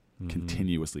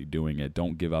 Continuously doing it.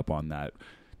 Don't give up on that,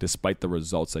 despite the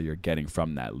results that you're getting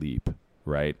from that leap,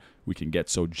 right? We can get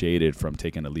so jaded from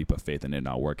taking a leap of faith and it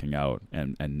not working out,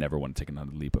 and never want to take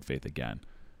another leap of faith again,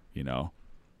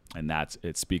 and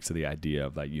it speaks to the idea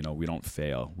of like, we don't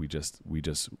fail. We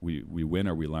win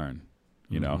or we learn,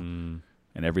 and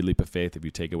every leap of faith, if you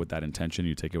take it with that intention,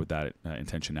 you take it with that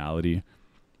intentionality,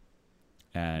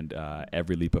 and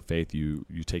every leap of faith, you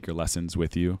take your lessons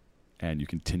with you, and you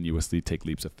continuously take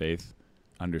leaps of faith,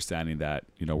 understanding that,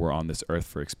 we're on this earth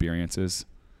for experiences,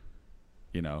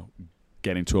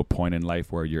 getting to a point in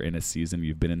life where you're in a season,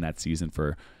 you've been in that season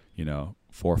for, 4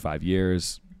 or 5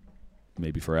 years,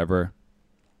 maybe forever.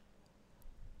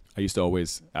 I used to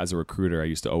always, as a recruiter,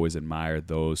 admire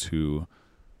those who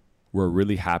were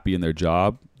really happy in their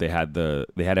job. They had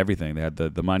everything. They had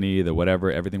the money, the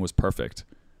whatever, everything was perfect.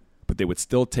 But they would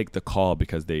still take the call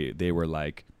because they were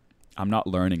like, I'm not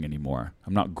learning anymore.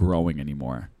 I'm not growing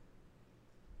anymore.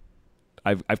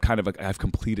 I've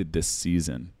completed this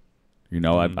season. You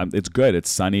know, it's good. It's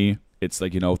sunny. It's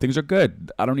like, you know, things are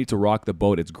good. I don't need to rock the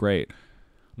boat. It's great.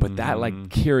 But that like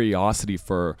curiosity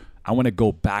for, I want to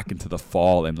go back into the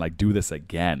fall and like do this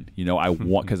again. You know, I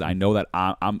want, because I know that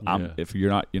I'm if you're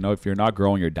not, you know, if you're not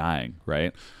growing, you're dying,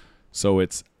 right? So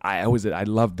I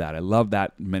love that. I love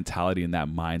that mentality and that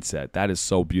mindset. That is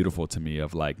so beautiful to me,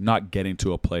 of like not getting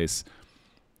to a place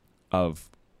of,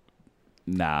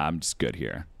 nah, I'm just good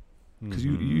here. Because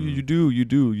you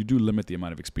do limit the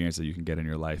amount of experience that you can get in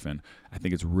your life. And I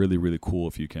think it's really, really cool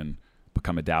if you can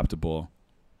become adaptable,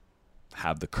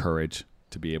 have the courage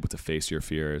to be able to face your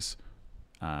fears,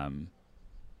 and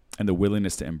the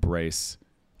willingness to embrace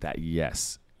that,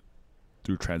 yes,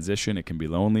 through transition, it can be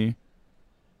lonely.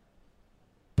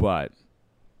 But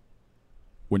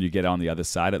when you get on the other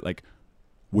side, like,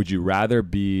 would you rather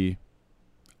be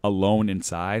alone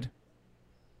inside,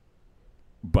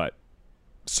 but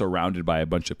surrounded by a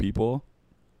bunch of people?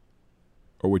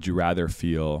 Or would you rather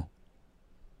feel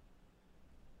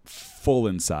full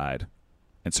inside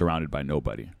and surrounded by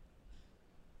nobody?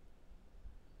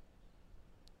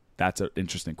 That's an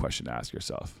interesting question to ask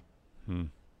yourself.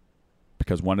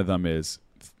 Because one of them is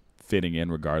fitting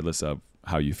in regardless of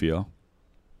how you feel.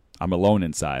 I'm alone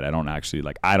inside. I don't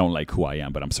like who I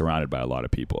am, but I'm surrounded by a lot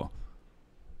of people.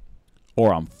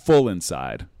 Or I'm full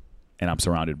inside and I'm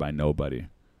surrounded by nobody.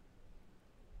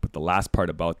 But the last part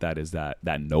about that is that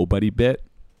nobody bit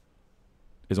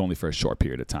is only for a short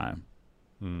period of time.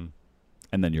 And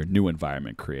then your new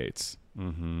environment creates.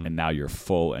 And now you're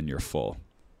full and you're full.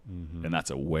 And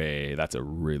that's a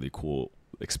really cool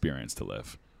experience to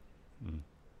live.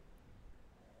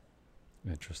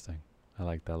 Interesting. I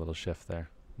like that little shift there.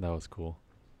 That was cool.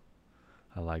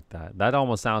 I like that. That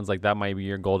almost sounds like that might be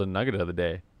your golden nugget of the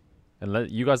day. And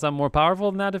you got something more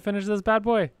powerful than that to finish this bad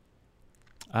boy?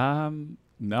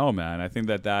 No, man. I think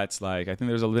that's like, I think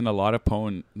there's been a lot of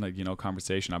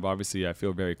conversation. I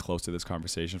feel very close to this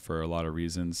conversation for a lot of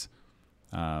reasons.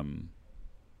 Because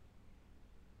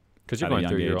you're going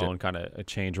through your own kind of a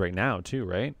change right now too,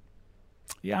 right?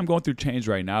 Yeah, I'm going through change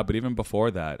right now, but even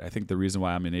before that, I think the reason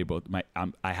why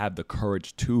I have the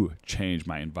courage to change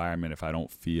my environment if I don't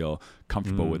feel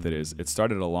comfortable with it is, it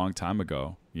started a long time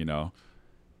ago, you know,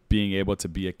 being able to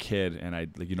be a kid, and I,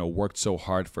 you know, worked so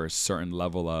hard for a certain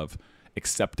level of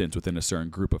acceptance within a certain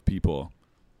group of people.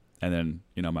 And then,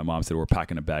 you know, my mom said, we're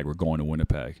packing a bag, we're going to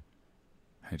Winnipeg.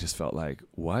 I just felt like,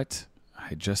 what?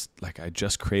 I just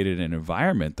created an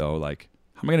environment though. Like,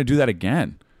 how am I going to do that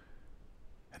again?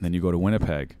 And then you go to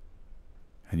Winnipeg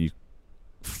and you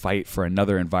fight for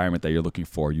another environment that you're looking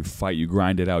for. You fight, you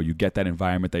grind it out, you get that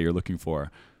environment that you're looking for.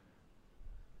 And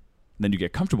then you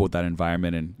get comfortable with that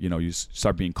environment, and, you know, you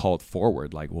start being called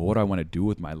forward. Like, well, what do I want to do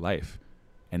with my life?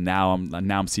 And now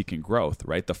I'm seeking growth,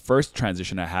 right? The first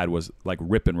transition I had was like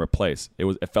rip and replace.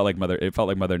 It felt like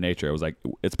Mother Nature. It was like,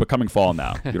 it's becoming fall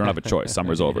now. You don't have a choice.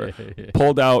 Summer's over.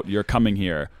 Pulled out, you're coming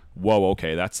here. Whoa,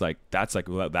 okay,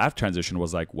 that transition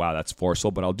was like, wow, that's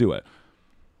forceful, but I'll do it.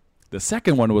 The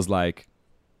second one was like,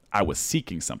 I was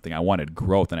seeking something. I wanted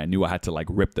growth, and I knew I had to like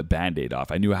rip the Band-Aid off.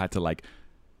 I knew I had to like,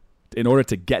 in order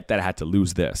to get that, I had to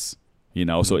lose this, you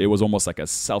know? So it was almost like a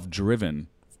self-driven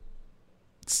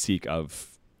seek of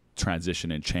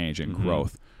transition and change and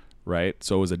growth, right?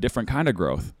 So it was a different kind of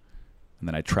growth. And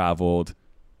then I traveled,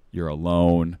 you're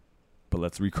alone, but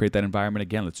let's recreate that environment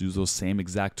again. Let's use those same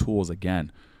exact tools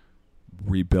again.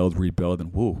 Rebuild,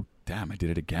 and whoa, damn, I did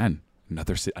it again.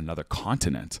 Another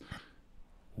continent.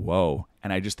 Whoa.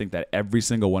 And I just think that every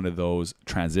single one of those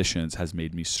transitions has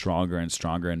made me stronger and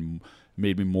stronger, and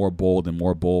made me more bold and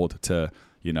more bold to,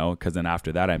 you know, because then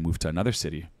after that I moved to another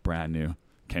city, brand new,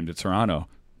 came to Toronto,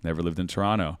 never lived in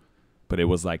Toronto. But it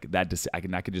was like that, I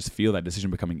could just feel that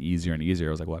decision becoming easier and easier.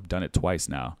 I was like, well, I've done it twice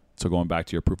now. So going back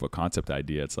to your proof of concept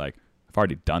idea, it's like, I've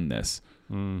already done this.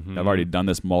 I've already done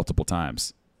this multiple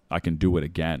times. I can do it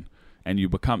again. And you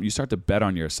start to bet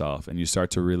on yourself, and you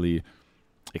start to really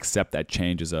accept that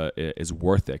change is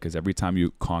worth it. Because every time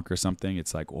you conquer something,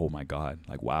 it's like, oh my God,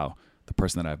 like, wow, the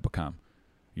person that I've become,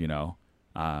 you know?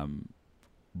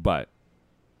 But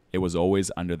it was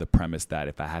always under the premise that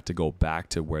if I had to go back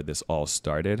to where this all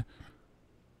started,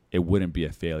 it wouldn't be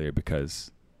a failure,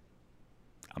 because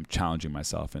I'm challenging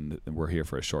myself, and we're here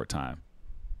for a short time.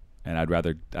 And I'd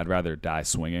rather die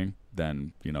swinging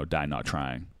than, you know, die not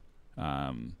trying.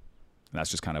 And that's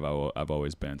just kind of how I've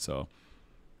always been. So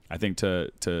I think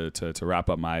to wrap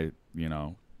up my, you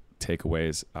know,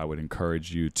 takeaways, I would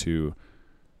encourage you to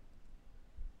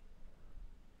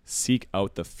seek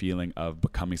out the feeling of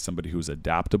becoming somebody who's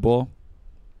adaptable,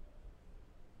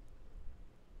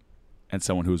 and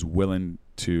someone who's willing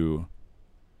to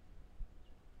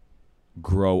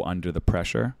grow under the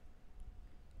pressure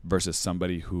versus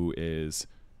somebody who is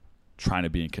trying to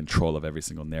be in control of every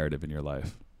single narrative in your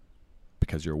life.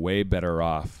 Because you're way better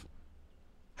off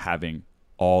having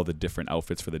all the different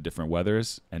outfits for the different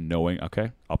weathers and knowing,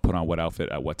 okay, I'll put on what outfit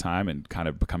at what time and kind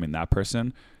of becoming that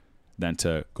person, than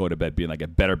to go to bed being like,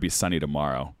 it better be sunny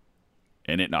tomorrow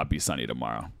and it not be sunny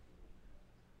tomorrow.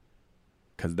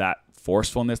 Because that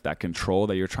forcefulness, that control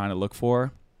that you're trying to look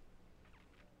for,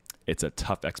 it's a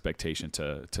tough expectation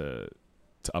to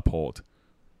uphold.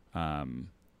 Then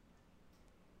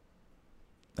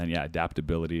yeah,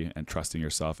 adaptability and trusting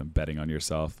yourself and betting on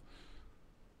yourself,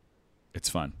 it's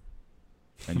fun.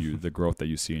 And the growth that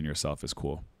you see in yourself is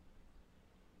cool.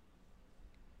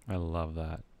 I love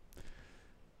that.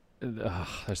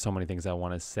 There's so many things I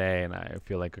want to say, and I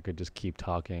feel like I could just keep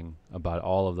talking about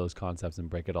all of those concepts and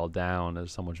break it all down.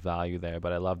 There's so much value there,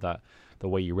 but I love that the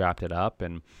way you wrapped it up.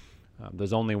 And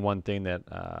there's only one thing that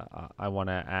I want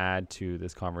to add to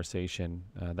this conversation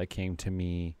that came to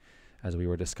me as we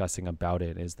were discussing about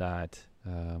it, is that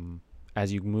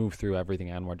as you move through everything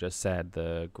Anwar just said,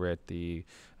 the grit, the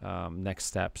next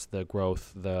steps, the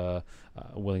growth, the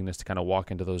willingness to kind of walk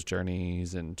into those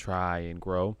journeys and try and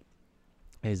grow,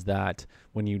 is that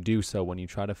when you do so, when you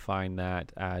try to find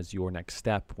that as your next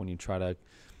step, when you try to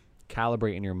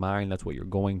calibrate in your mind that's what you're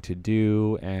going to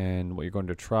do and what you're going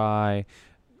to try,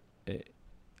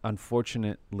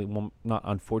 unfortunately, well, not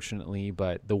unfortunately,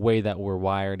 but the way that we're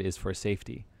wired is for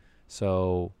safety.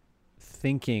 So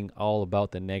thinking all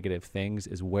about the negative things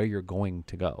is where you're going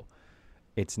to go.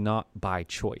 It's not by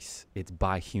choice, it's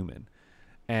by human.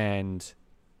 And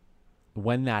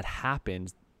when that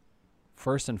happens,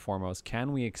 first and foremost,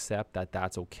 can we accept that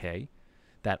that's okay?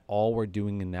 That all we're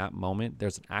doing in that moment,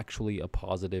 there's actually a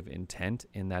positive intent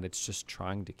in that it's just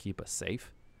trying to keep us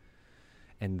safe.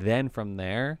 And then from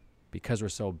there, because we're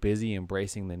so busy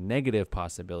embracing the negative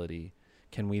possibility,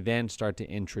 can we then start to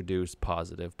introduce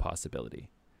positive possibility?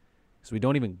 So we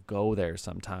don't even go there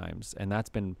sometimes. And that's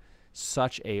been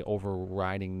such a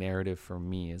overriding narrative for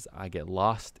me, is I get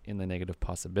lost in the negative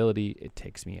possibility. It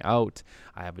takes me out.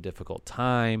 I have a difficult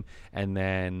time. And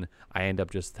then I end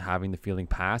up just having the feeling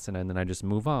pass. And then I just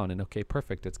move on. And okay,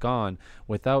 perfect. It's gone,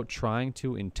 without trying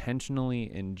to intentionally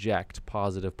inject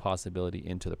positive possibility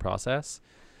into the process.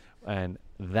 And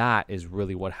that is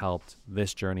really what helped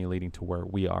this journey leading to where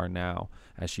we are now.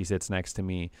 As she sits next to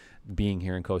me, being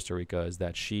here in Costa Rica, is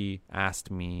that she asked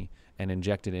me and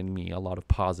injected in me a lot of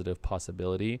positive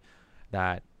possibility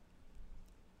that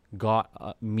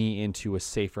got me into a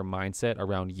safer mindset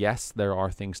around, yes, there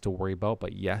are things to worry about,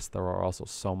 but yes, there are also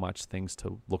so much things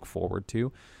to look forward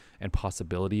to and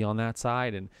possibility on that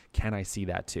side. And can I see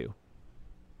that too?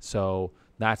 So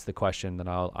that's the question that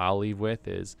I'll leave with,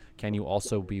 is, can you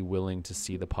also be willing to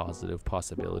see the positive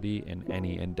possibility in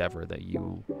any endeavor that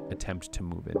you attempt to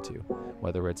move into,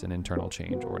 whether it's an internal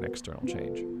change or an external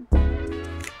change?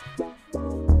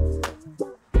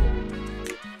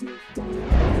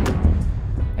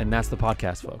 And that's the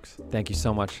podcast, folks. Thank you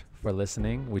so much for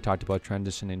listening. We talked about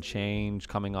transition and change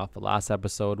coming off the last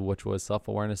episode, which was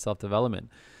self-awareness, self-development.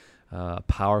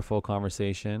 Powerful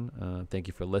conversation. Thank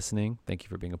you for listening. Thank you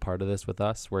for being a part of this with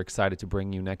us. We're excited to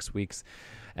bring you next week's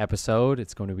episode.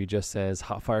 It's going to be just as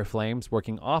Hot Fire Flames,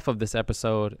 working off of this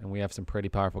episode, and we have some pretty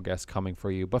powerful guests coming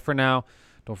for you. But for now,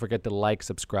 don't forget to like,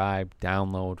 subscribe,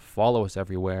 download, follow us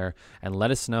everywhere, and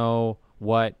let us know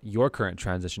what your current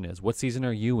transition is. What season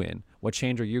are you in? What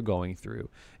change are you going through?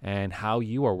 And how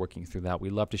you are working through that. We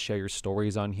love to share your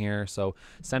stories on here. So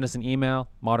send us an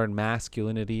email,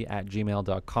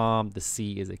 modernmasculinity@gmail.com. The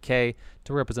C is a K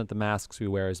to represent the masks we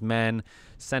wear as men.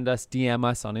 Send us, DM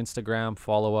us on Instagram,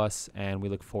 follow us, and we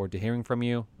look forward to hearing from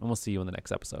you. And we'll see you in the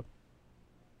next episode.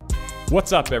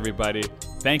 What's up, everybody?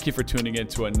 Thank you for tuning in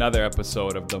to another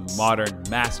episode of the Modern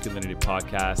Masculinity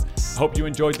Podcast. I hope you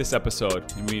enjoyed this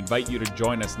episode, and we invite you to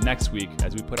join us next week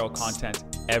as we put out content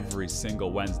every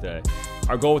single Wednesday.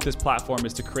 Our goal with this platform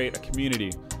is to create a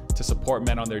community to support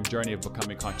men on their journey of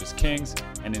becoming conscious kings.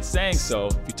 And in saying so,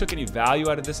 if you took any value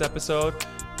out of this episode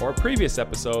or previous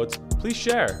episodes, please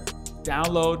share,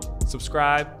 download,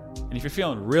 subscribe, and if you're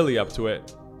feeling really up to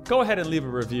it, go ahead and leave a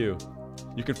review.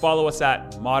 You can follow us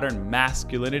at Modern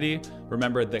Masculinity.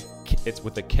 Remember, it's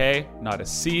with a K, not a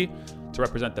C, to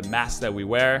represent the mask that we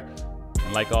wear.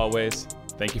 And like always,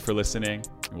 thank you for listening,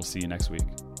 and we'll see you next week.